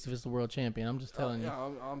two-piece if it's the world champion. I'm just telling you. Yeah,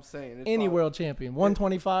 I'm saying it's Any probably- world champion.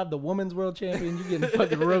 125, the women's world champion, you getting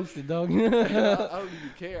fucking roasted, dog. I don't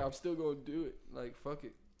even care. I'm still gonna do it. Like fuck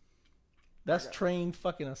it. That's trained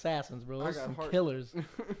fucking assassons, bro. I Those got some heart. killers.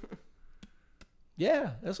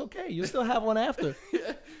 Yeah, that's okay. You'll still have one after.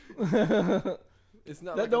 It's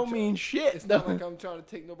not. That like don't mean shit. It's not like I'm trying to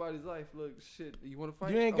take nobody's life. Look, shit. You want to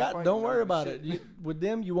fight? You ain't I'm got. fighting. Don't I worry give a about shit. it. With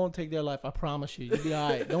them, you won't take their life. I promise you. You'll be all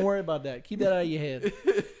right. Don't worry about that. Keep that out of your head.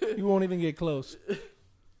 You won't even get close.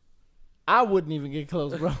 I wouldn't even get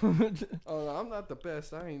close, bro. Oh, no, I'm not the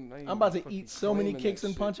best. I ain't I'm about to fucking eat so many claiming kicks that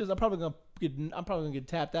and shit. punches. I'm probably gonna get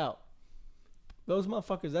tapped out. Those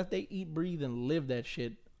motherfuckers, that they eat, breathe, and live that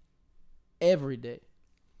shit every day.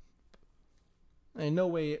 Ain't no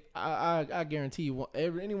way. I guarantee you,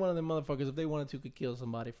 any one of them motherfuckers, if they wanted to, could kill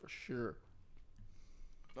somebody for sure.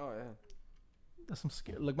 Oh yeah. That's some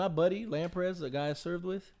scary. Look, my buddy Lamprez, the guy I served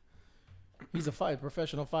with, he's a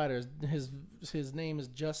professional fighter. His name is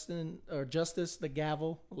Justice the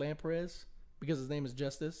Gavel Lamprez, because his name is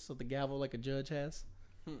Justice, so the gavel like a judge has.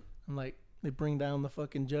 I'm like, they bring down the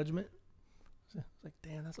fucking judgment. It's like,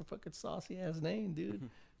 damn, that's a fucking saucy ass name, dude.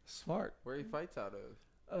 Smart. Where he fights out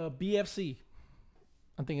of? BFC,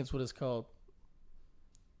 I think it's what it's called.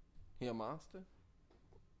 He a monster?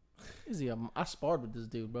 Is he? I sparred with this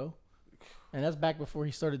dude, bro. And that's back before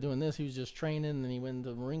he started doing this. He was just training, and he went into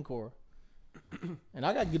the Marine Corps. And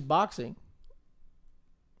I got good boxing.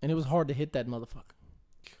 And it was hard to hit that motherfucker.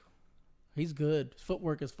 He's good. His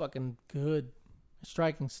footwork is fucking good. His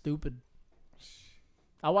striking's stupid.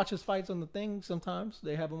 I watch his fights on the thing sometimes.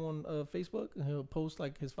 They have him on Facebook, and he'll post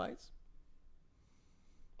like his fights.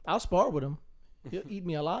 I'll spar with him. He'll eat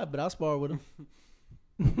me alive, but I'll spar with him.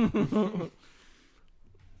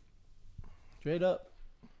 Straight up.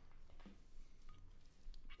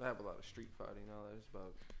 I have a lot of street fighting. All that is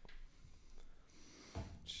about.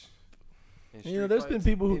 In You know, street there's been fights,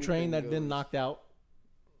 people who anything train that been goes. knocked out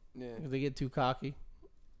Yeah. because they get too cocky.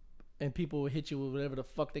 And people will hit you with whatever the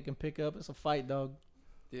fuck they can pick up. It's a fight, dog.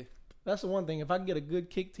 Yeah. That's the one thing. If I can get a good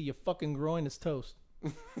kick to your fucking groin, it's toast. I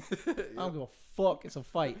don't give a fuck. It's a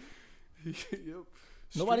fight. Yep.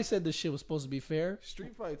 Nobody said this shit was supposed to be fair.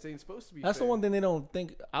 Street fights ain't supposed to be. That's fair. the one thing they don't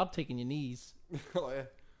think. I'm taking your knees. Oh, yeah.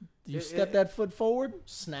 You It- step it- that foot forward,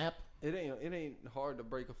 snap. It ain't hard to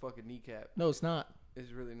break a fucking kneecap. No, it's not.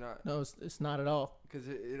 It's really not. No, it's not at all. Because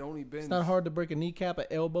it only bends. It's not hard to break a kneecap, an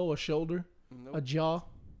elbow, a shoulder, Nope. a jaw.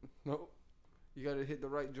 Nope. You gotta hit the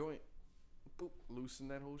right joint. Boop. Loosen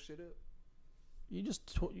that whole shit up. You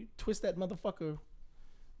just you twist that motherfucker.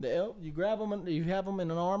 You grab them and you have them in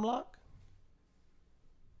an arm lock.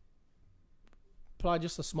 Apply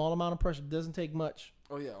just a small amount of pressure. It doesn't take much.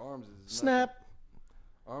 Oh yeah, arms is Snap. nothing.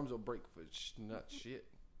 Arms will break for nut shit.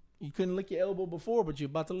 You couldn't lick your elbow before, but you're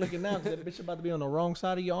about to lick it now because that bitch about to be on the wrong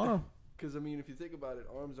side of your arm. Because, I mean, if you think about it,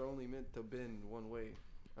 arms are only meant to bend one way.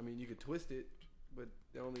 I mean, you could twist it, but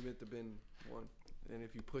they're only meant to bend one. And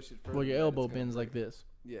if you push it further, Well, your elbow bends like this.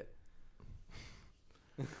 Yeah.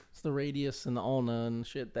 It's the radius and the ulna and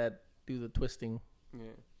shit that do the twisting. Yeah.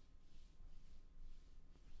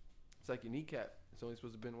 It's like your kneecap. It's only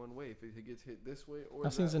supposed to bend one way. If it gets hit this way or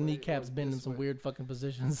I've seen that some way kneecaps or bend in this some way. weird fucking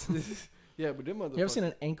positions. Yeah, but them motherfuckers. You ever seen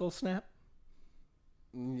an ankle snap?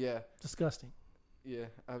 Yeah. Disgusting. Yeah.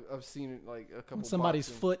 I've seen it like a couple When somebody's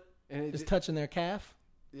boxing, foot and it is just, touching their calf.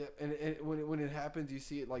 yeah, and when it happens, you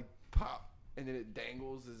see it like pop, and then it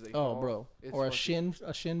dangles as they Oh, fall. bro. It's Or a fucking-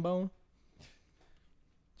 shin bone.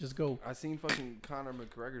 Just go. I seen fucking Conor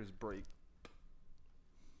McGregor's break.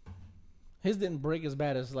 His didn't break as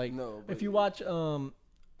bad as like. No, but If you watch who,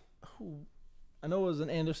 I know it was an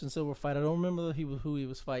Anderson Silva fight. I don't remember who he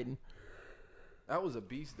was fighting, that was a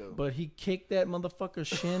beast though. but he kicked that motherfucker's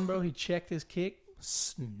shin, bro. He checked his kick.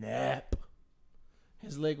 Snap.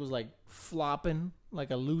 His leg was like flopping like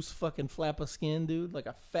a loose fucking flap of skin, dude. Like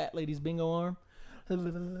a fat lady's bingo arm.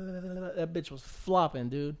 That bitch was flopping,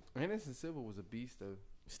 dude. Anderson Silva was a beast though.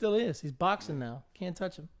 Still is. He's boxing now. Can't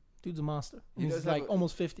touch him. Dude's a monster. He He's does have like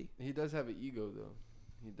almost 50. He does have an ego though.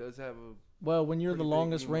 He does have a. Well, when you're the Pretty big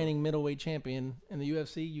longest ego. reigning middleweight champion in the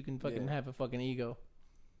UFC, you can fucking Yeah. have a fucking ego.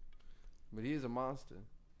 But he is a monster.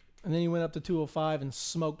 And then he went up to 205 and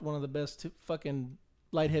smoked one of the best fucking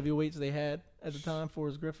light heavyweights they had at the time,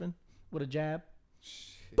 Forrest Griffin, with a jab.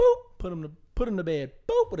 Shit. Boop, put him to bed.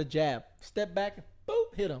 Boop, with a jab. Step back, and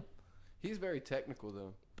boop, hit him. He's very technical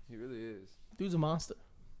though. He really is. Dude's a monster.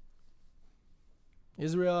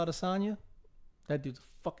 Israel Adesanya, that dude's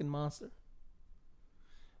a fucking monster.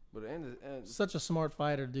 But Such a smart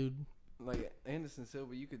fighter, dude. like Anderson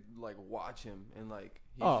Silva, you could like watch him and like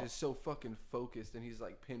he's Oh. just so fucking focused and he's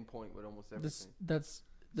like pinpoint with almost This everything. that's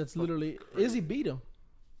fucking literally crazy. Izzy beat him.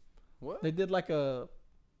 What? They did like a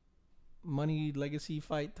money legacy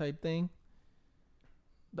fight type thing.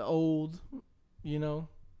 The old,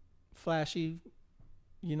 flashy,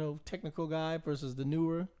 technical guy versus the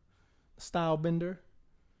newer style bender.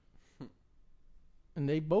 And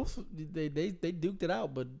they both they duked it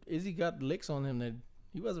out, but Izzy got licks on him that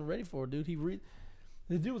he wasn't ready for, dude.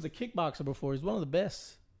 The dude was a kickboxer before. He's one of the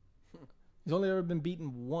best. He's only ever been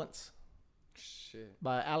beaten once Shit.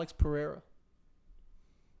 by Alex Pereira.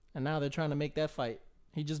 And now they're trying to make that fight.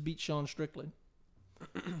 He just beat Sean Strickland,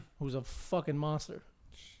 who's a fucking monster.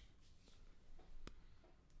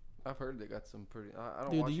 I've heard they got some pretty. I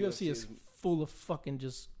don't Dude, watch the UFC is as- full of fucking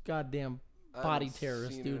just goddamn. I body haven't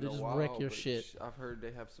terrorists, seen dude. it They in a just wreck your but shit. I've heard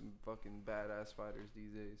they have some fucking badass fighters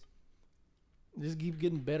these days. Just keep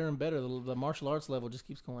getting better and better. The martial arts level just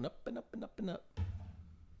keeps going up and up and up and up.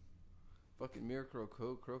 Fucking Miracle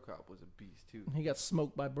Crow Cop was a beast too. He got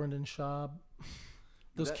smoked by Brendan Schaub.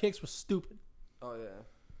 Those That- kicks were stupid. Oh yeah,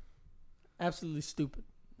 Absolutely stupid.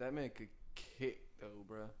 that man could kick though,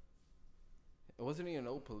 bruh. Wasn't he an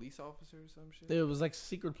old police officer or some shit? There was like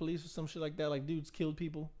secret police or some shit like that. Like dudes killed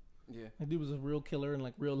people. Yeah. Like dude was a real killer in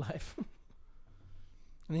like real life.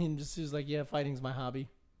 And he was like, yeah, fighting's my hobby.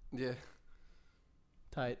 Yeah.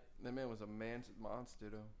 Tight. That man was a monster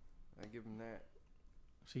though. I give him that.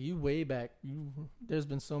 So you way back. There's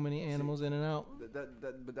been so many animals in and out.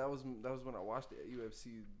 But that was when I watched the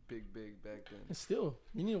UFC big back then. It's still,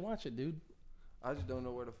 you need to watch it, dude. I just don't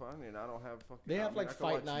know where to find it. I don't have fucking. They I have mean, like I can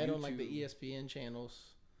Fight watch Night on like the E YouTube. ESPN channels.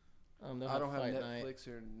 They'll I don't have Fight Netflix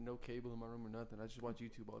Night. or no cable in my room or nothing. I just watch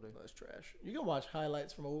YouTube all day. That's trash. You can watch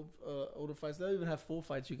highlights from older fights. They'll even have full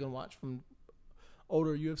fights you can watch from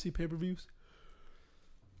older UFC pay-per-views.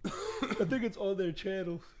 I think it's on their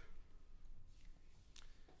channels.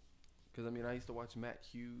 Because I mean, I used to watch Matt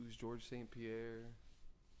Hughes, George St. Pierre.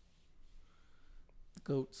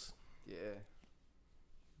 Goats. Yeah.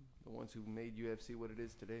 The ones who made UFC what it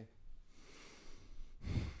is today.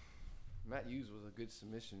 Matt Hughes was a good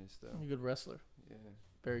submissionist though. A good wrestler. Yeah.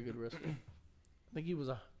 Very good wrestler. I think he was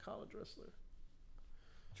a college wrestler.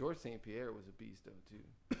 George St. Pierre was a beast though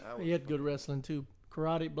too. That was He had good wrestling too.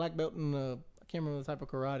 Karate, black belt, and I can't remember the type of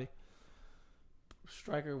karate.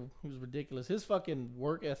 Striker, he was ridiculous. His fucking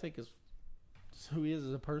work ethic is just who he is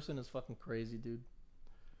as a person is fucking crazy, dude.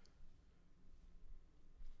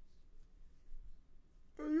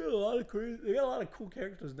 They got a lot of crazy. They got a lot of cool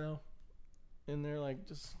characters now. In there, like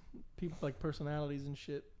just people like personalities and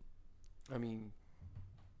shit. I mean,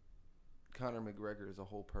 Conor McGregor is a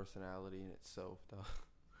whole personality in itself, though.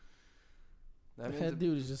 That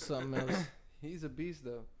dude is just something else. He's a beast,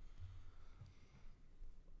 though.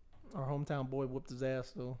 Our hometown boy whooped his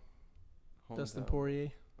ass though. Dustin Hometown.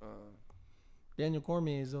 Poirier. Daniel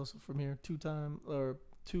Cormier is also from here,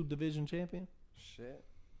 two division champion. Shit.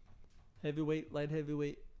 Heavyweight, light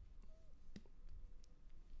heavyweight.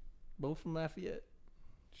 Both from Lafayette.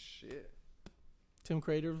 Shit. Tim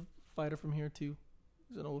Crater, fighter from here too.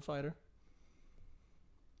 He's an old fighter.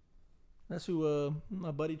 That's who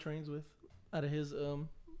my buddy trains with out of his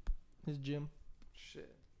gym.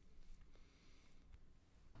 Shit.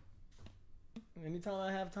 Anytime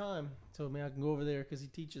I have time, he told me I can go over there because he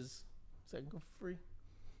teaches. So I can go for free.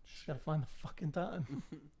 Just gotta find the fucking time.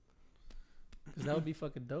 Because that would be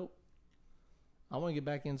fucking dope. I want to get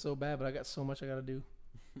back in so bad, but I got so much I gotta do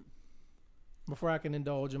before I can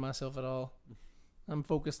indulge in myself at all. I'm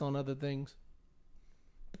focused on other things.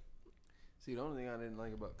 See, the only thing I didn't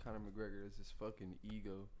like about Conor McGregor is his fucking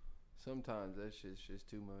ego. Sometimes that shit's just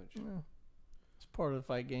too much. Yeah. It's part of the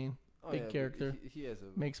fight game. Oh, Big yeah, character. He has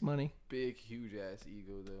a Makes money. big, huge ass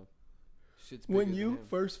ego though. Shit's bigger When than you him.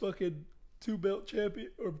 first fucking 2-belt champion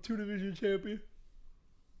or 2-division champion,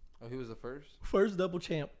 Oh, he was the first. first double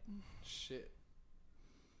champ, Shit.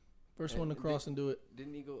 first And one to cross and do it.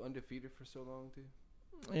 Didn't he go undefeated for so long too?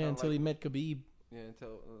 Yeah, until like- he met Khabib. Yeah,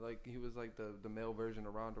 until like he was like the male version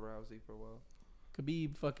of Ronda Rousey for a while.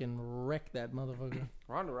 Khabib fucking wrecked that motherfucker.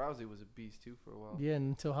 Ronda Rousey was a beast too for a while. Yeah,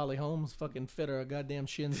 until Holly Holmes fucking fed her a goddamn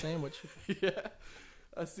shin sandwich. Yeah,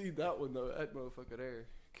 I see that one though. That motherfucker there.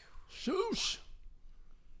 Shoosh.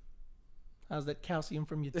 How's that calcium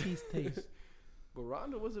from your teeth taste? But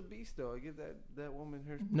Ronda was a beast though. I give that woman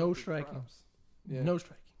her No fucking striking. props. Yeah, No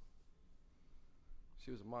striking.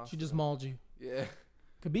 she was a monster. She just though. mauled you. Yeah.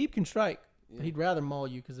 Khabib can strike, Yeah. but he'd rather maul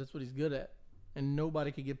you because that's what he's good at. And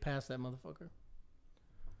nobody could get past that motherfucker.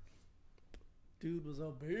 Dude was a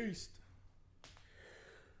beast.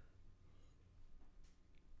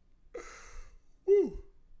 Woo.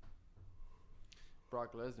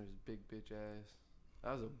 Brock Lesnar's big bitch ass.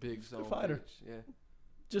 That was a big son of a fighter. bitch. Yeah.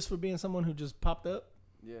 Just for being someone who just popped up.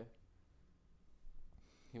 Yeah.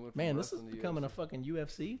 He went from Man, this is wrestling to becoming a UFC. fucking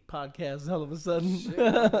UFC podcast all of a sudden. Shit,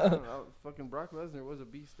 I don't know. Fucking Brock Lesnar was a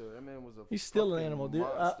beast though. That man was a He's still an fucking animal, dude.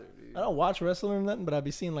 monster, dude. I don't watch wrestling or nothing, but I'd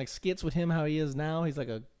be seeing like skits with him how he is now. He's like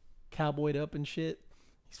a cowboyed up and shit.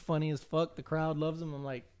 He's funny as fuck. The crowd loves him. I'm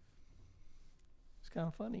like, it's kind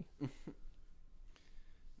of funny.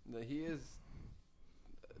 No, he is.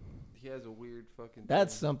 He has a weird fucking.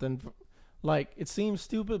 That's thing. something. Like, it seems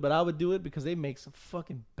stupid, but I would do it because they make some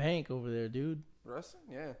fucking bank over there, dude. Wrestling.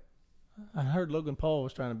 Yeah. I heard Logan Paul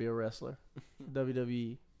was trying to be a wrestler for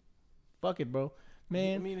WWE. Fuck it, bro.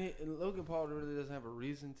 Man, I mean, Logan Paul really doesn't have a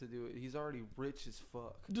reason to do it. He's already rich as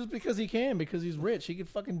fuck. just because he can, because he's rich. He can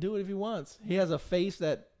fucking do it if he wants. He has a face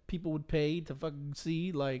that people would pay to fucking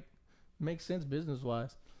see. Like, makes sense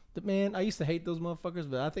business-wise. But, man, I used to hate those motherfuckers,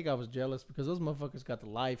 but I think I was jealous because those motherfuckers got the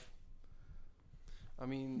life. I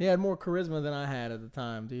mean, They had more charisma than I had at the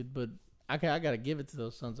time, dude. But I gotta give it to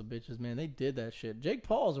those sons of bitches, man. They did that shit. Jake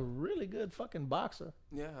Paul's a really good fucking boxer.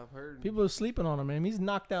 yeah, I've heard. People are sleeping on him, man. He's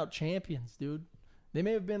knocked out champions, dude. They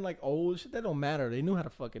may have been like old shit. That don't matter. They knew how to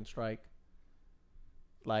fucking strike.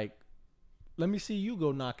 Like, let me see you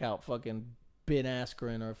go knock out fucking Ben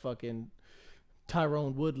Askren or fucking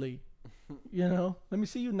Tyrone Woodley. You know? Let me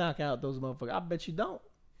see you knock out those motherfuckers. I bet you don't.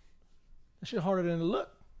 That shit harder than it look.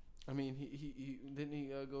 I mean, he didn't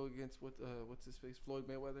he go against what's his face, Floyd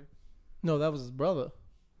Mayweather? No, that was his brother.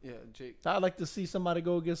 Yeah, Jake. I'd like to see somebody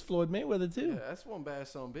go against Floyd Mayweather too. Yeah, that's one bad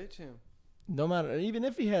son of a bitch. Him. No matter, even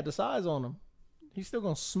if he had the size on him, he's still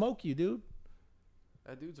gonna smoke you, dude.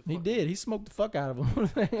 That dude's a. He fucking, did. He smoked the fuck out of him.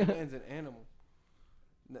 That man's an animal.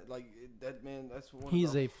 Like that man. That's one. He's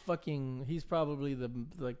of the, a fucking. He's probably the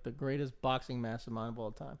greatest boxing mastermind of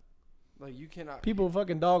all time. like you cannot. People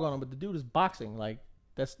fucking dog on him, but the dude is boxing. Like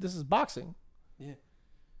this is boxing. Yeah.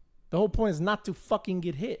 The whole point is not to fucking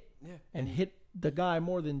get hit Yeah. and hit the guy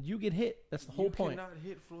more than you get hit. That's the whole point. You cannot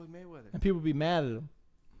hit Floyd Mayweather. And people be mad at him.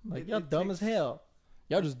 Like, y'all dumb as hell.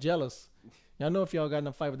 Y'all just jealous. Y'all know if y'all got in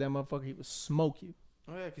a fight with that motherfucker, he would smoke you.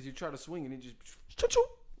 Oh yeah, because you try to swing and he just Choo-choo.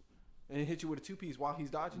 and he hit you with a 2-piece while he's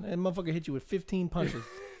dodging. That motherfucker hit you with 15 punches.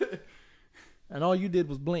 And all you did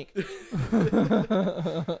was blink.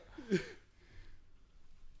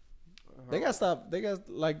 They got to stop. They got,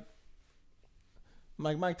 like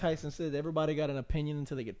Mike Tyson said, everybody got an opinion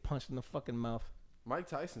until they get punched in the fucking mouth. Mike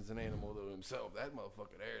Tyson's an animal though himself. That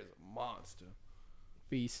motherfucker there is a monster.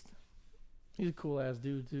 Beast. He's a cool ass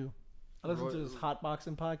dude too. I listen to his hot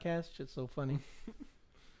boxing podcast. Shit's so funny.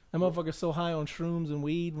 That motherfucker's so high on shrooms and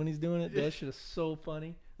weed when he's doing it. That shit is so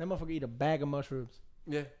funny. That motherfucker eat a bag of mushrooms.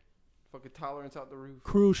 Yeah. Fucking tolerance out the roof.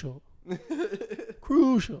 Crucial.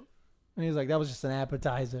 Crucial. And he's like, that was just an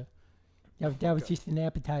appetizer. That was just an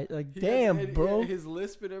appetizer. Like, damn, bro. His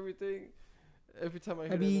lisp and everything. Every time I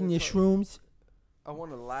hear I be that eating man your talk, shrooms. I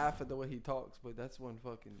want to laugh at the way he talks, but that's one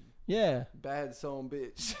fucking Yeah. bad song,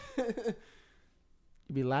 bitch. You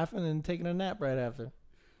be laughing and taking a nap right after.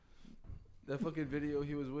 That fucking video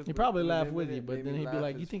he was with. He probably laugh him with in you, it but made then me he'd be laugh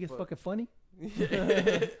like, "You as think it's fuck." fucking funny?"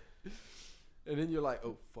 Yeah. And then you're like,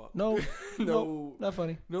 oh fuck. No, no, no, not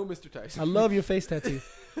funny. no, Mr. Tyson. I love your face tattoo.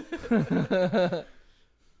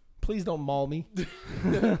 Please don't maul me.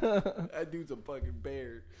 That dude's a fucking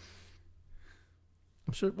bear.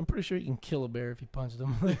 I'm pretty sure you can kill a bear if you punched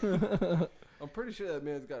him. I'm pretty sure that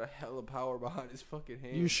man's got a hell of power behind his fucking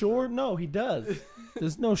hands. You sure? No, he does.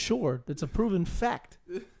 There's no sure. That's a proven fact.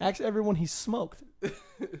 Ask everyone he's smoked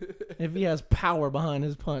if he has power behind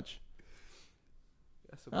his punch.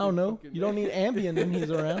 I don't know. You don't need Ambien when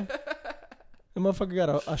he's around. The motherfucker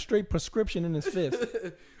got a straight prescription in his fist.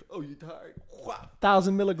 Oh, you tired?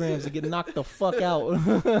 1,000 milligrams to get knocked the fuck out.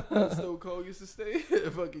 Stone Cold used to stay.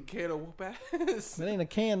 A fucking can of whoop ass. That ain't a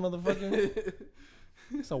can, motherfucker.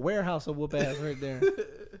 It's a warehouse of whoop ass right there.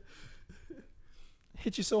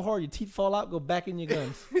 Hit you so hard your teeth fall out, go back in your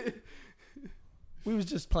gums. We was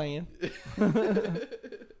just playing.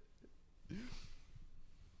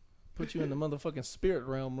 Put you in the motherfucking spirit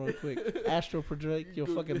realm real quick. Astral project your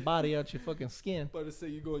fucking body out your fucking skin. About to say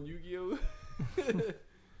you going Yu-Gi-Oh?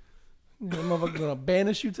 That motherfucker gonna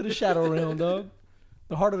banish you to the shadow realm, dog.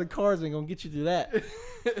 The heart of the cards ain't gonna get you through that.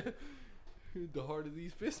 The heart of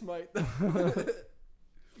these fists might.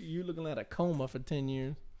 You looking at a coma for 10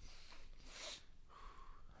 years.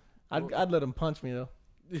 I'd let him punch me though.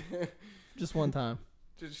 Just one time.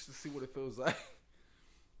 Just to see what it feels like.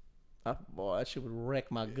 Boy, that shit would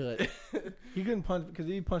wreck my gut. He couldn't punch because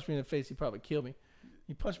if he punched me in the face, he'd probably kill me.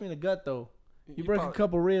 He punched me in the gut though. You break a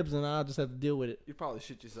couple ribs and I'll just have to deal with it. You probably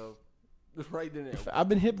shit yourself. Right then. I've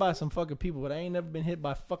been hit by some fucking people, but I ain't never been hit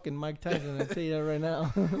by fucking Mike Tyson. I'll tell you that right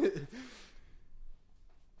now.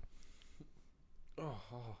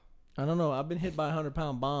 I don't know. I've been hit by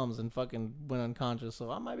 100-pound bombs and fucking went unconscious, so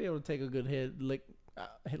I might be able to take a good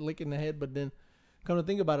lick in the head. But then, come to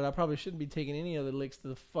think about it, I probably shouldn't be taking any other licks to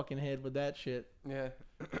the fucking head with that shit. Yeah.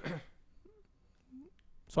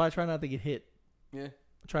 So I try not to get hit. Yeah.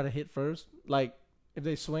 I try to hit first. Like, if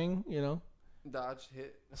they swing, Dodge,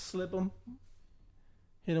 hit. Slip them.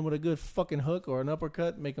 Hit them with a good fucking hook or an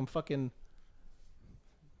uppercut. Make them fucking,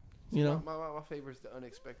 My favorite is the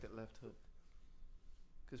unexpected left hook.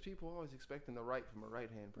 Because people always expecting the right from a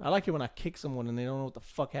right hand. I like it when I kick someone and they don't know what the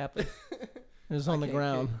fuck happened. It's on the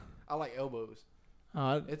ground. Kick. I like elbows.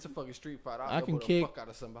 It's a fucking street fight. I can kick kick. The fuck out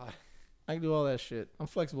of somebody. I can do all that shit. I'm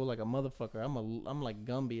flexible like a motherfucker. I'm like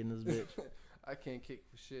Gumby in this bitch. I can't kick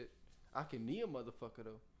for shit. I can knee a motherfucker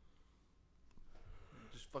though.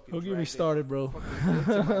 Just fucking. Don't get me started, bro. Fucking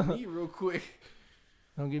to my knee real quick.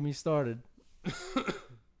 Don't get me started.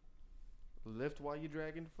 Lift while you're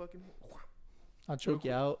dragging the fucking. I'll choke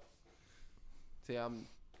you out. See, I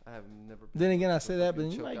have never. Then again, I say that, but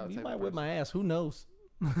you might whip my ass. Who knows?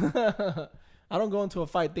 I don't go into a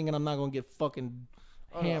fight thinking I'm not gonna get fucking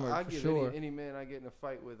hammered I for give sure. any man I get in a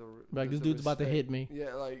fight with, Like this dude's about to hit me.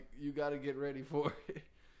 Yeah, like you got to get ready for it.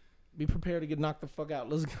 Be prepared to get knocked the fuck out.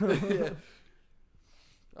 Let's go. Yeah.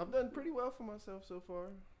 I've done pretty well for myself so far.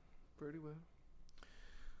 Pretty well.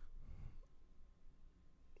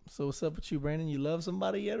 So what's up with you, Brandon? You love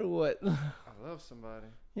somebody yet or what? I love somebody.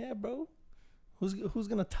 Yeah, bro. Who's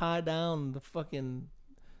gonna tie down the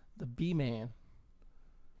B man?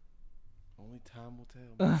 Only time will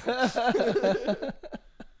tell.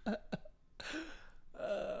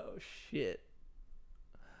 Oh shit.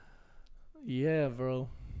 Yeah, bro.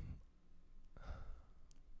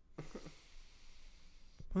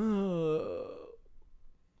 I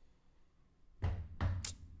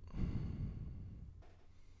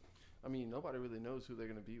mean, nobody really knows who they're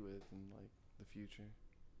gonna be with in like the future.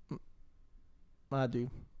 I do.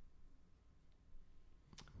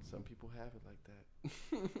 Some people have it like that.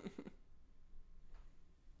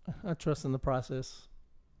 I trust in the process.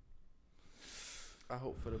 I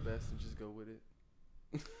hope for the best and just go with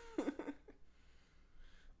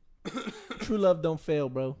it. True love don't fail,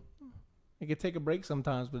 bro. It can take a break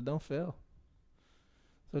sometimes, but it don't fail.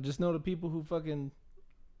 So just know the people who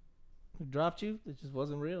dropped you, it just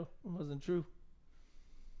wasn't real. It wasn't true.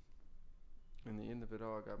 In the end of it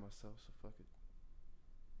all, I got myself, so fuck it.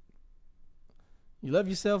 You love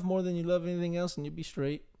yourself more than you love anything else, and you'll be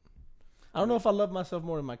straight. I don't know if I love myself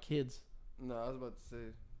more than my kids. No, I was about to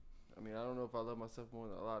say. I mean, I don't know if I love myself more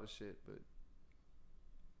than a lot of shit, but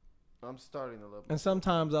I'm starting to love myself. And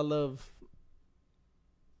sometimes I love,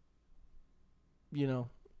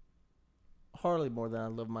 Harley more than I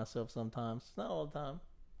love myself sometimes. Not all the time.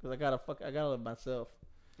 Because I gotta love myself.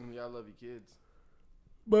 I mean, I love your kids.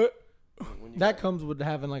 But When you that got- comes with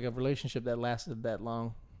having like a relationship that lasted that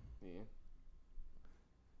long. Yeah.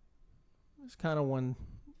 It's kind of one.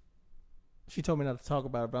 She told me not to talk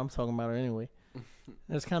about it, but I'm talking about her anyway.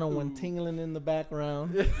 There's kind of one Ooh. tingling in the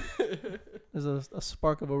background. There's a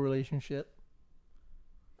spark of a relationship,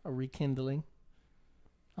 a rekindling.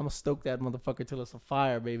 I'm gonna stoke that motherfucker till it's a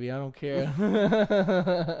fire, baby. I don't care.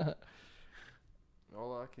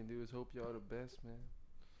 All I can do is hope y'all the best, man.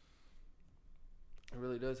 I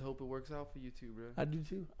really does hope it works out for you two, bro. I do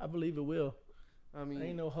too. I believe it will. I mean,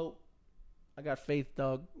 Ain't no hope. I got faith,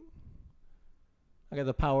 dog. I got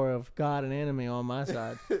the power of God and anime on my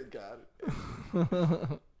side. got it. Nope,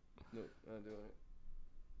 not doing it.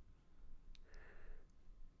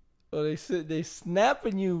 Oh, they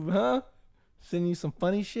snapping you, huh? Sending you some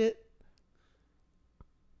funny shit.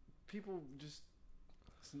 People just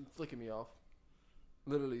flicking me off.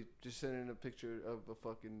 Literally, just sending a picture of a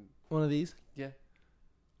fucking One of these.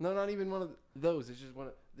 no, not even one of those. It's just one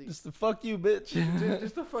of the, Just to fuck you, bitch.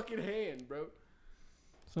 just a fucking hand, bro.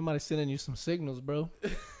 Somebody sending you some signals, bro. You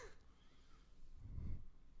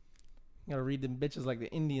gotta read them bitches like the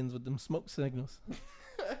Indians with them smoke signals.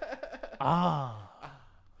 Ah.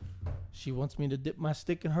 She wants me to dip my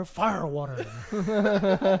stick in her fire water.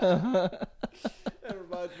 That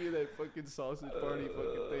reminds me of that fucking sausage party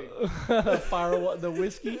fucking thing. The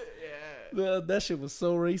whiskey. Yeah. That shit was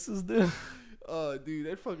so racist, dude. Oh, dude,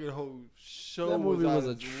 that fucking whole show That movie out was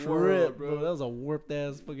of a this trip, world, bro. That was a warped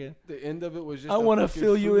ass fucking. The end of it was just. I want to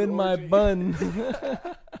fill you in my bun.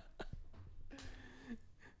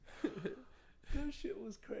 That shit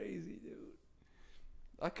was crazy, dude.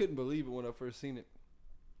 I couldn't believe it when I first seen it.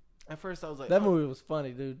 At first, I was like, That oh. movie was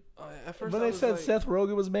funny, dude. At first, When I they was said like, Seth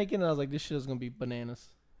Rogen was making it, I was like, this shit is gonna be bananas.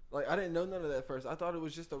 like, I didn't know none of that at first. I thought it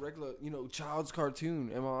was just a regular, child's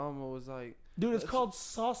cartoon. And my mama was like, Dude, it's That's- called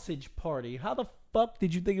Sausage Party. How the fuck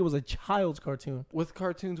did you think it was a child's cartoon? with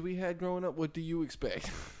cartoons we had growing up, what do you expect?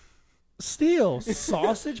 Still,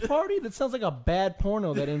 Sausage Party? That sounds like a bad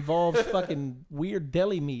porno that involves fucking weird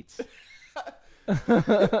deli meats.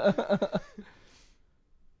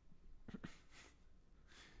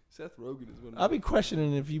 Seth Rogen is one of I'll be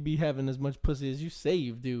questioning if you be having as much pussy as you say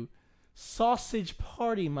you do. Sausage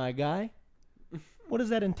Party, my guy. What does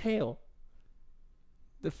that entail?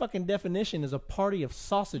 The fucking definition is a party of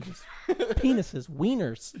sausages, penises,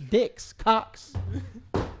 wieners, dicks, cocks.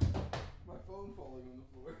 My phone falling on the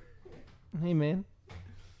floor. Hey, man.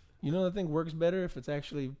 You know that thing works better if it's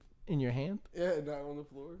actually in your hand? Yeah, not on the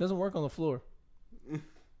floor. It doesn't work on the floor.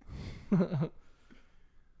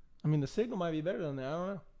 I mean, the signal might be better than that. I don't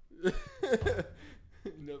know.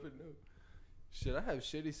 You never know. Shit, I have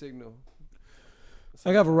shitty signal.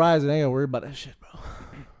 I got Verizon. I ain't gotta worry about that shit, bro.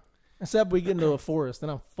 Except we get into a forest, then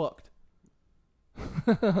I'm fucked.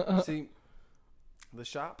 See, the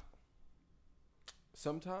shop,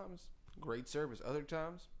 sometimes great service. Other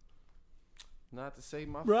times, not to save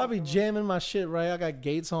my. Bro, I be fucking life. jamming my shit, right? I got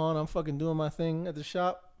gates on. I'm fucking doing my thing at the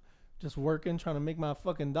shop. Just working, trying to make my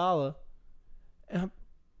fucking dollar. And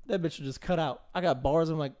that bitch will just cut out. I got bars.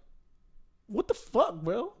 I'm like, what the fuck,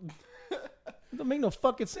 bro? It don't make no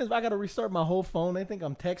fucking sense. I gotta restart my whole phone. They think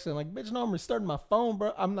I'm texting. Like, bitch, no, I'm restarting my phone,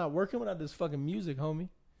 bro. I'm not working without this fucking music, homie.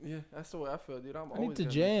 Yeah, that's the way I feel, dude. I'm I need always to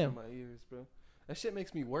got music in jam. my ears, bro. That shit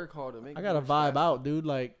makes me work harder. I gotta vibe out, dude.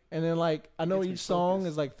 Like, and then like I know Gets me each song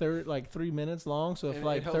focused. is like 3 minutes long. So if And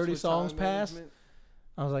like it helps 30 with songs time pass, management.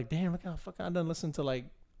 I was like, damn, look how fucking I done listened to like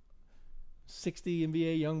 60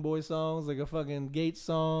 NBA YoungBoy songs, like a fucking Gates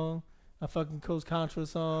song, a fucking Coast Contra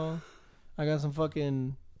song. I got some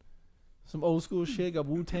old school shit. Got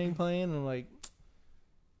Wu-Tang playing, and I'm like,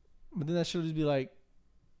 but then that shit just be like,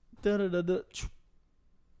 da da da da.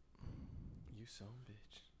 You son of a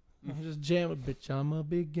bitch. I'm just jamming, bitch. I'm a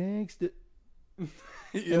big gangster. Yep.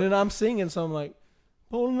 And then I'm singing, so I'm like,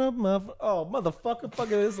 pulling up my motherfucker,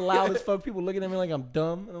 fucking it's loud as fuck. People looking at me like I'm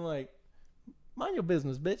dumb, and I'm like, mind your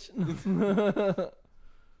business, bitch.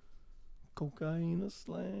 Cocaine,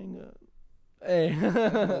 slang. Hey,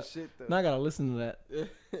 That shit though. now I gotta listen to that.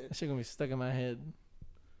 That shit gonna be stuck in my head.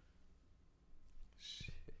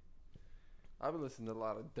 Shit. I've been listening to a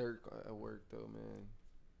lot of Dirk at work though, man.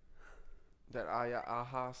 That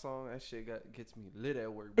Aha song, that shit gets me lit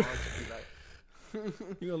at work. Bro. I just be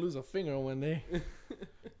like, You're gonna lose a finger one day.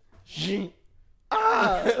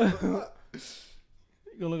 Ah! You're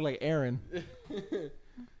gonna look like Aaron.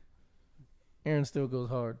 Aaron still goes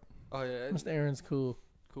hard. oh yeah, that's Mr. Aaron's cool.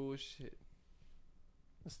 cool as shit.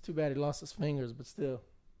 It's too bad he lost his fingers, but still.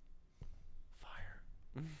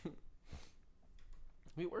 Fire.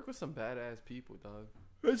 We work with some badass people, dog.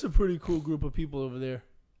 It's a pretty cool group of people over there.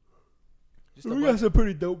 Just a We bunch. got some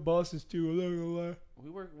pretty dope bosses too. I'm not gonna lie. We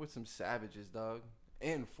work with some savages, dog,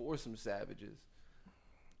 and for some savages.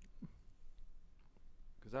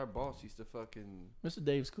 Cause our boss used to fucking, Mr.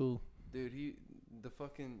 Dave's cool. dude. The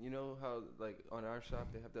fucking, you know how like on our shop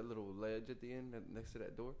they have that little ledge at the end next to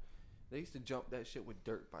that door. They used to jump that shit with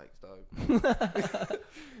dirt bikes, dog.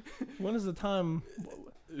 When is the time?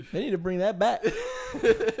 They need to bring that back.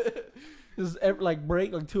 Just like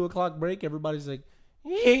break, like 2:00 break. Everybody's like,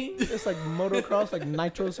 it's like motocross, like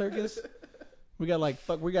Nitro Circus. We got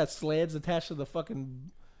we got sleds attached to the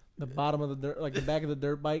fucking the bottom of the dirt, like the back of the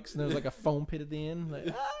dirt bikes, and there's like a foam pit at the end.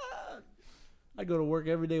 Like, I go to work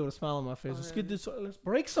every day with a smile on my face. Let's get this. Let's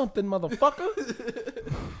break something,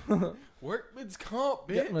 motherfucker. Workman's comp,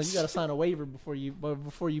 bitch. Yeah, you gotta sign a waiver before you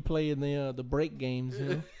play in the break games. You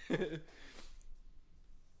know?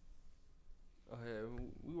 Oh yeah,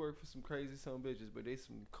 we work for some crazy son bitches, but they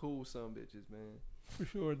some cool son bitches, man. For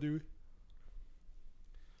sure, dude.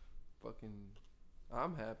 Fucking,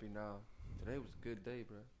 I'm happy now. Today was a good day,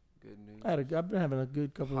 bro. Good news. I've been having a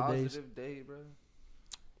good couple of days. Positive day, bro.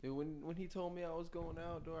 Dude, when he told me I was going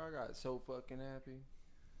outdoor, I got so fucking happy.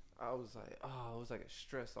 I was like, it was like a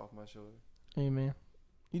stress off my shoulder. Hey man,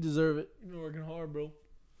 you deserve it. You've been working hard, bro.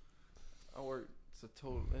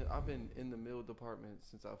 I've been in the mill department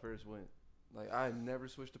since I first went. Like, I never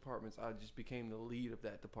switched departments. I just became the lead of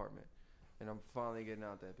that department. And I'm finally getting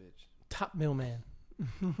out that bitch. Top mailman.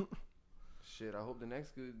 Shit, I hope the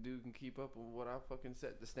next good dude can keep up with what I fucking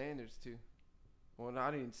set the standards to. Well, no,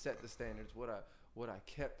 I didn't set the standards. What I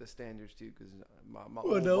kept the standards to, because my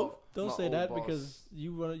Well, old no, boss, don't say that, because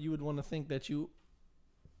you would want to think that you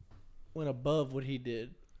went above what he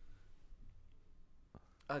did.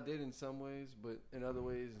 I did in some ways, but in other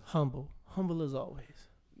ways, Humble as always.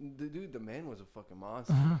 the man was a fucking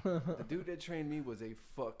monster. The dude that trained me was a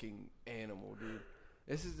fucking animal, dude.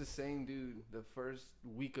 This is the same dude. The first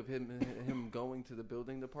week of him going to the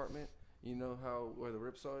building department, you know where the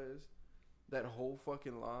ripsaw is? That whole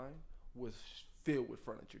fucking line was filled with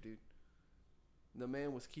furniture, dude. The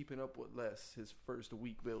man was keeping up with less his first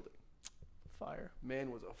week building. Fire.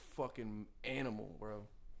 Man was a fucking animal, bro.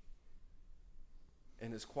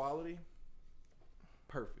 And his quality,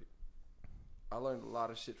 perfect. I learned a lot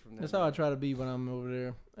of shit from that. That's how I try to be when I'm over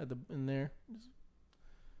there in there, just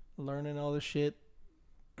learning all this shit.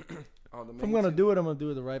 If I'm gonna do it, I'm gonna do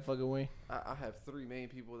it the right fucking way. I have three main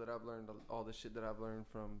people that I've learned all the shit that I've learned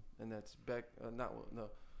from, and that's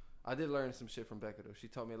I did learn some shit from Becca though. She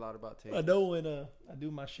taught me a lot about taste. I know when I do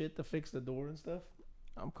my shit to fix the door and stuff,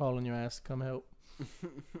 I'm calling your ass to come help.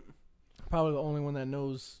 Probably the only one that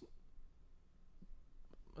knows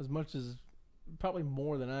as much as, probably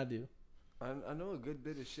more than I do. I know a good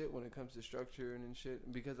bit of shit when it comes to structure and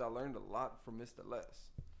shit, because I learned a lot from Mr. Les.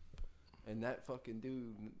 And that fucking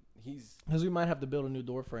dude, because we might have to build a new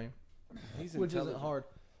door frame, which isn't hard.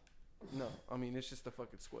 No, I mean, it's just a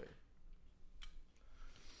fucking square.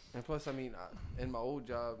 And plus, I mean, in my old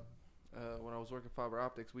job, when I was working fiber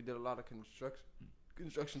optics, we did a lot of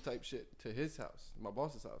construction type shit to his house, my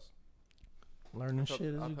boss's house. Learning shit as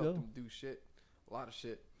you go. I've helped him do shit, a lot of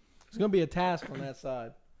shit. It's gonna be a task on that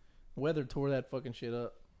side. Weather tore that fucking shit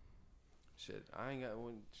up. Shit, I ain't got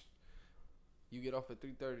one. You get off at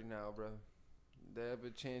 3:30 now, bro. There ever a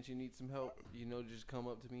chance you need some help, just come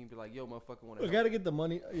up to me and be like, "Yo, motherfucker, want to?" I gotta get the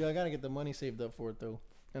money. Yeah, I gotta get the money saved up for it though,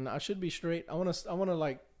 and I should be straight. I wanna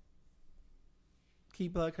like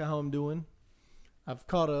keep like how I'm doing. I've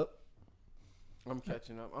caught up. I'm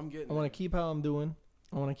catching up. I'm getting. I want to keep how I'm doing.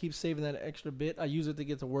 I want to keep saving that extra bit. I use it to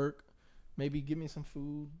get to work. Maybe give me some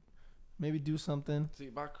food. Maybe do something. See,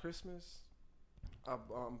 by Christmas, I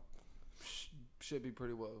should be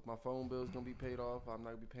pretty well. My phone bill's gonna be paid off. I'm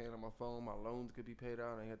not gonna be paying on my phone. My loans could be paid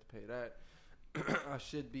out. I ain't have to pay that. I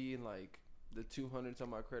should be in like the 200s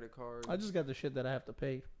on my credit card. I just got the shit that I have to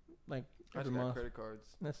pay, like every month. Got credit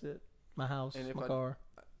cards. That's it. My house, and my car,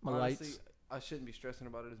 my honestly, lights. I shouldn't be stressing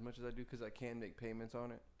about it as much as I do, because I can make payments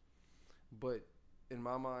on it. But in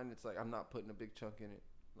my mind, it's like I'm not putting a big chunk in it.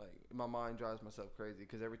 Like, my mind drives myself crazy,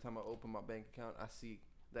 because every time I open my bank account, I see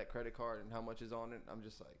that credit card and how much is on it. I'm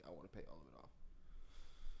just like, I want to pay all of it off.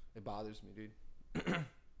 It bothers me, dude.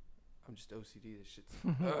 I'm just OCD. This shit's.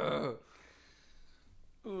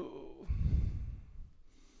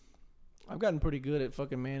 I've gotten pretty good at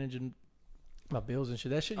fucking managing my bills and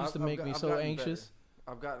shit. That shit used to make me so anxious. Better.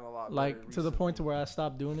 I've gotten a lot like better to the point to where I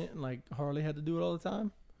stopped doing it, and like Harley had to do it all the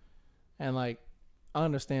time. And like, I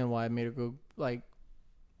understand why I made her go, like,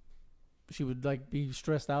 she would like be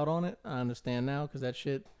stressed out on it. I understand now, because that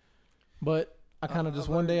shit. But I kind of just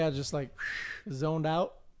one day I just like zoned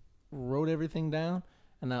out, wrote everything down,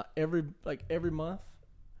 and now every month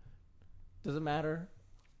Doesn't matter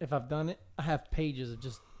if I've done it. I have pages of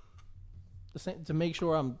just the same to make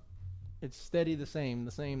sure it's steady, the same.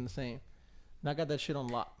 And I got that shit on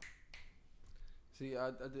lock. See, I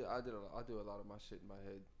do a lot of my shit in my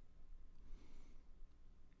head.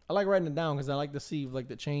 I like writing it down because I like to see like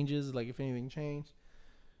the changes, like if anything changed.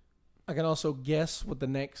 I can also guess what the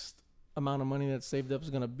next amount of money that's saved up is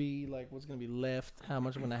gonna be, like what's gonna be left, how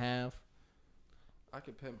much I'm gonna have. I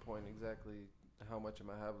can pinpoint exactly how much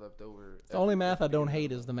I have left over. The only math I don't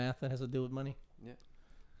hate is the math that has to do with money. Yeah.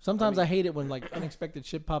 Sometimes I hate it when like unexpected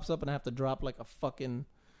shit pops up and I have to drop like a fucking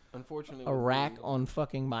unfortunately a rack on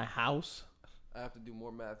fucking my house. I have to do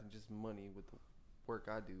more math than just money with the work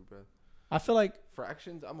I do, bro. I feel like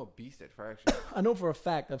fractions. I'm a beast at fractions. I know for a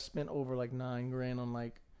fact I've spent over like $9,000 on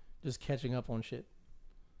like just catching up on shit.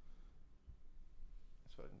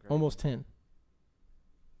 That's fucking crazy. Almost 10.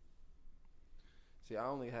 See, I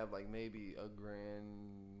only have like maybe $1,000,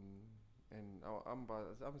 and I'm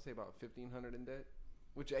gonna say about 1,500 in debt,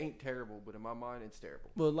 which ain't terrible, but in my mind it's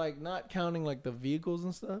terrible. But like not counting like the vehicles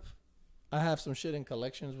and stuff, I have some shit in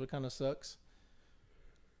collections, which kind of sucks.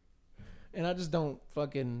 And I just don't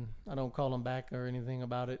call them back or anything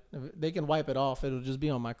about it. If they can wipe it off. It'll just be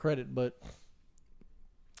on my credit. But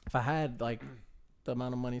if I had like the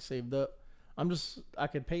amount of money saved up, I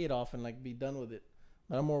could pay it off and like be done with it.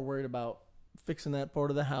 But I'm more worried about fixing that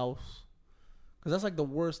part of the house. Cause that's like the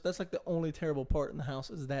worst. That's like the only terrible part in the house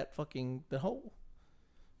is that fucking, the hole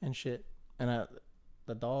and shit. And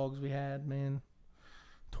the dogs we had, man,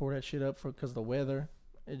 tore that shit up cause of the weather.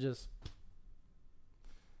 It just,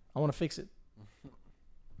 I want to fix it.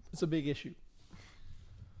 It's a big issue.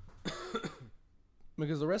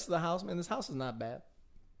 Because the rest of the house, man, this house is not bad.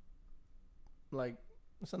 Like,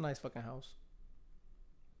 it's a nice fucking house.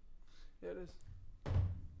 Yeah, it is.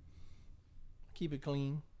 Keep it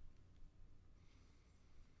clean.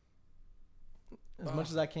 As much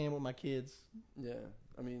as I can with my kids. Yeah.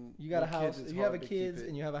 I mean, you got a house. If you have a kids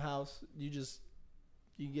and you have a house, you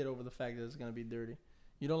get over the fact that it's going to be dirty.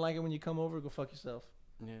 You don't like it when you come over, go fuck yourself.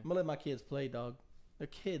 Yeah. I'm gonna let my kids play, dog. They're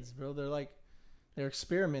kids, bro. They're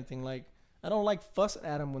experimenting. Like, I don't like fussing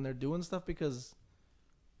at them when they're doing stuff because,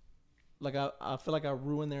 like, I feel like I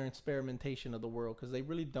ruin their experimentation of the world because they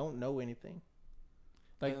really don't know anything.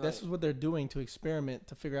 Like, this is what they're doing to experiment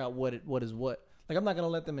to figure out what is what. Like, I'm not gonna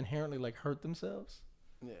let them inherently like hurt themselves.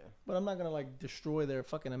 Yeah. But I'm not gonna like destroy their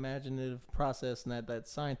fucking imaginative process and that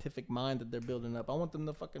scientific mind that they're building up. I want them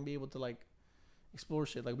to fucking be able to like explore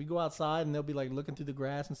shit. Like, we go outside and they'll be like looking through the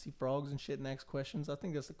grass and see frogs and shit and ask questions. I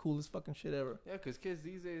think that's the coolest fucking shit ever. Yeah, because kids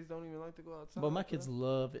these days don't even like to go outside. But my kids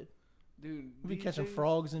love it. Dude, we be catching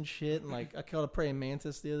frogs and shit. And like, I caught a praying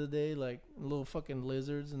mantis the other day, like little fucking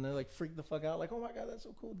lizards, and they're like freaked the fuck out. Like, oh my God, that's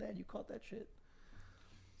so cool, Dad, you caught that shit.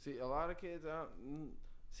 See, a lot of kids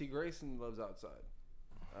see, Grayson loves outside.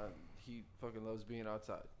 He fucking loves being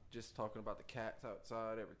outside. Just talking about the cats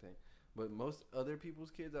outside, everything. But most other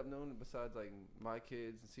people's kids I've known, besides like my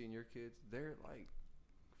kids and seeing your kids, they're like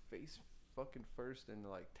face fucking first in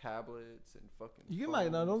like tablets and fucking. You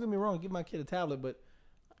now don't get me wrong, give my kid a tablet, but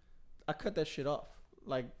I cut that shit off.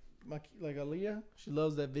 Like Aaliyah, she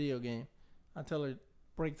loves that video game. I tell her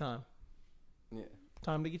break time. Yeah.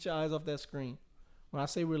 Time to get your eyes off that screen. When I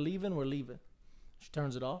say we're leaving, we're leaving. She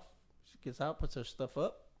turns it off. She gets out, puts her stuff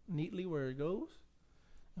up neatly where it goes,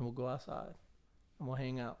 and we'll go outside and we'll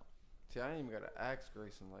hang out. See, I ain't even gotta ask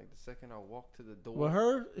Grayson. Like, the second I walk to the door.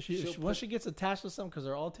 Well, once she gets attached to something because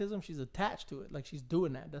her autism, she's attached to it. Like, she's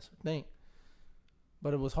doing that. That's her thing.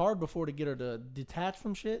 But it was hard before to get her to detach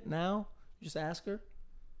from shit. Now, you just ask her.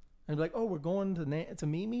 And be like, oh, we're going to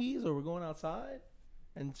Mimi's or we're going outside.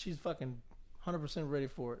 And she's fucking 100% ready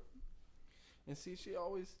for it. And see, she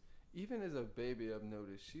always, even as a baby, I've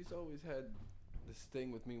noticed, she's always had this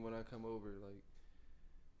thing with me when I come over. Like,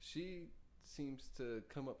 she seems to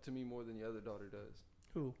come up to me more than the other daughter does.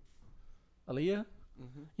 Who? Aaliyah?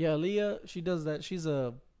 Mm-hmm. Yeah, Aaliyah, she does that. She's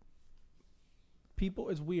it's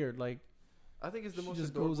weird. Like, I think it's the most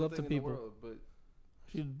just goes up to people. In the world, but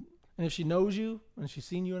and if she knows you and she's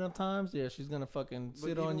seen you enough times, yeah, she's gonna fucking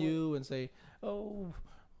sit on you and say, "Oh,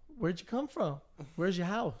 where'd you come from? Where's your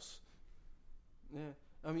house?" Yeah,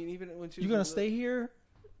 I mean, even when she you gonna stay here?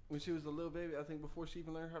 When she was a little baby, I think before she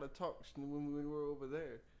even learned how to talk, when we were over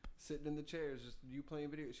there, sitting in the chairs, just you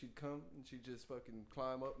playing video, she'd come and she'd just fucking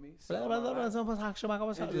climb up me.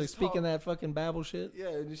 Like speaking that fucking babble shit. Yeah,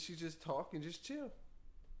 and she just talk and just chill.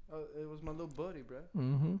 It was my little buddy, bro.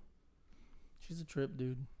 Mm-hmm. She's a trip,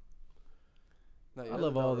 dude. Now, I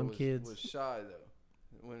love all them kids. Was shy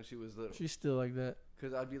though when she was little. She's still like that.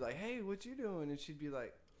 Cause I'd be like, "Hey, what you doing?" And she'd be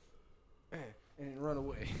like, and run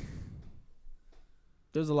away.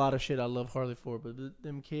 There's a lot of shit I love Harley for, but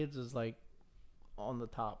them kids is like on the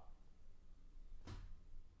top.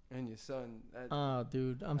 And your son.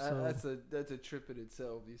 Dude, I'm so. That's a trip in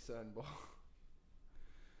itself. Your son, boy.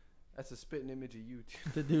 That's a spitting image of you.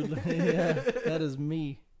 The dude, yeah, that is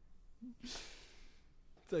me. It's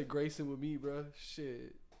like Grayson with me, bro.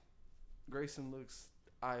 Shit, Grayson looks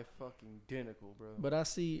fucking identical, bro. But I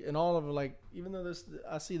see in all of it, like, even though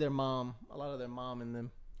I see their mom, a lot of their mom in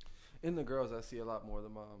them. In the girls, I see a lot more of the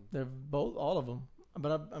mom. They're both, all of them.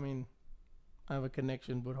 But I mean, I have a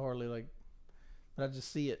connection with Harley, like, but I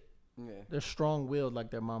just see it. Yeah. They're strong-willed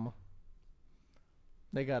like their mama.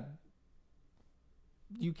 They got.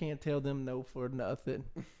 You can't tell them no for nothing.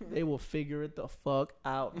 They will figure it the fuck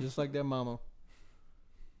out, just like their mama.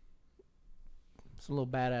 Some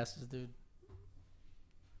little badasses, dude.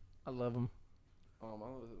 I love them. Oh,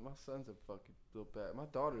 my son's a fucking little bad. My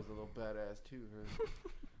daughter's a little badass too. Her.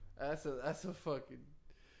 That's a fucking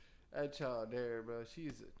that child there, bro.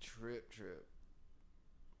 She's a trip.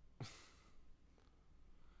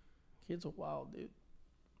 Kids are wild, dude.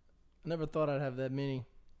 I never thought I'd have that many.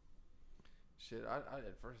 Shit, I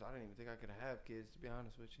at first I didn't even think I could have kids, to be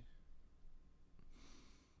honest with you.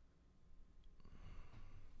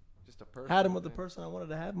 Just a person. Had them with the person I wanted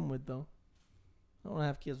to have them with, though. I don't want to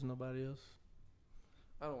have kids with nobody else.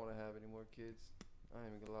 I don't want to have any more kids. I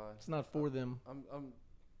ain't even gonna lie. It's not for them.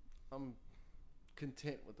 I'm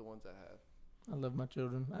content with the ones I have. I love my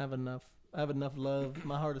children. I have enough. I have enough love.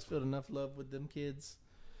 My heart is filled enough love with them kids.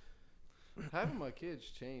 Having my kids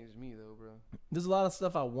changed me though, bro. There's a lot of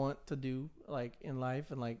stuff I want to do, like, in life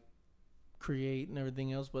and, like, create and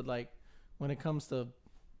everything else. But, like, when it comes to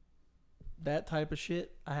that type of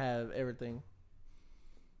shit, I have everything.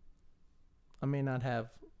 I may not have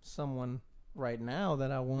someone right now that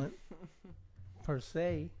I want, per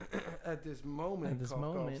se. At this moment. At this cough,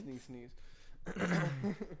 moment. Cough, sneeze.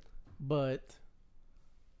 But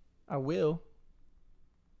I will.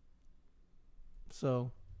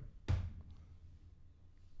 So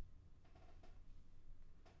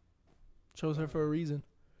chose her for a reason.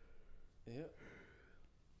 Yep.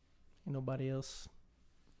 Ain't nobody else.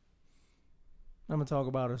 I'm gonna talk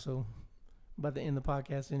about her, so I'm about to end the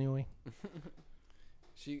podcast anyway.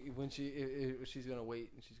 She's gonna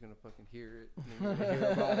wait and she's gonna fucking hear it. And then you're gonna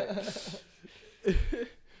hear about it.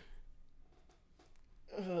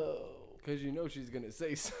 Cause you know she's gonna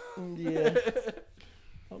say something. Yeah.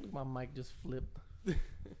 Oh, look, my mic just flipped.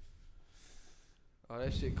 Oh,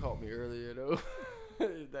 that shit caught me earlier though.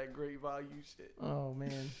 That great value shit. Oh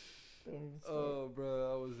man. Don't even start. Oh,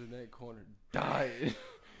 bro, I was in that corner dying.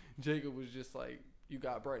 Jacob was just like, "You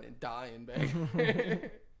got Brandon dying back."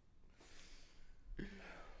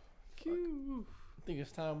 I think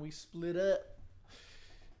it's time we split up.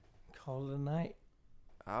 Call it a night.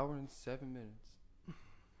 Hour and 7 minutes.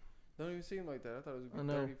 Don't even seem like that. I thought it was I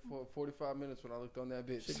gonna know. be 45 minutes when I looked on that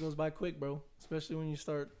bitch. Shit goes by quick, bro. Especially when you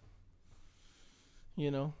start,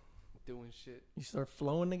 Doing shit. you start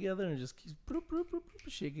flowing together and just keeps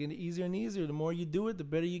shit getting easier and easier. The more you do it, the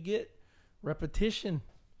better you get. Repetition.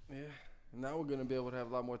 Yeah. Now we're gonna be able to have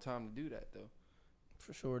a lot more time to do that though.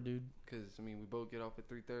 For sure, dude. Cause I mean, we both get off at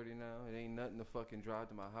 3:30 now. It ain't nothing to fucking drive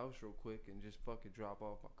to my house real quick and just fucking drop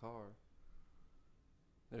off my car.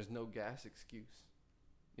 There's no gas excuse,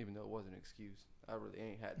 even though it was an excuse. I really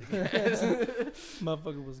ain't had the gas.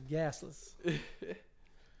 Motherfucker was gasless.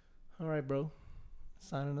 All right, bro.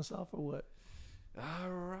 Signing us off or what?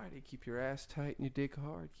 Alrighty, keep your ass tight and your dick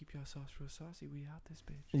hard. Keep your sauce real saucy. We out this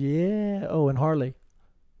bitch. Yeah. Oh, and Harley.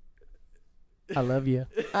 I love you.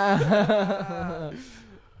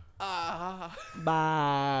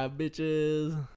 Bye, bitches.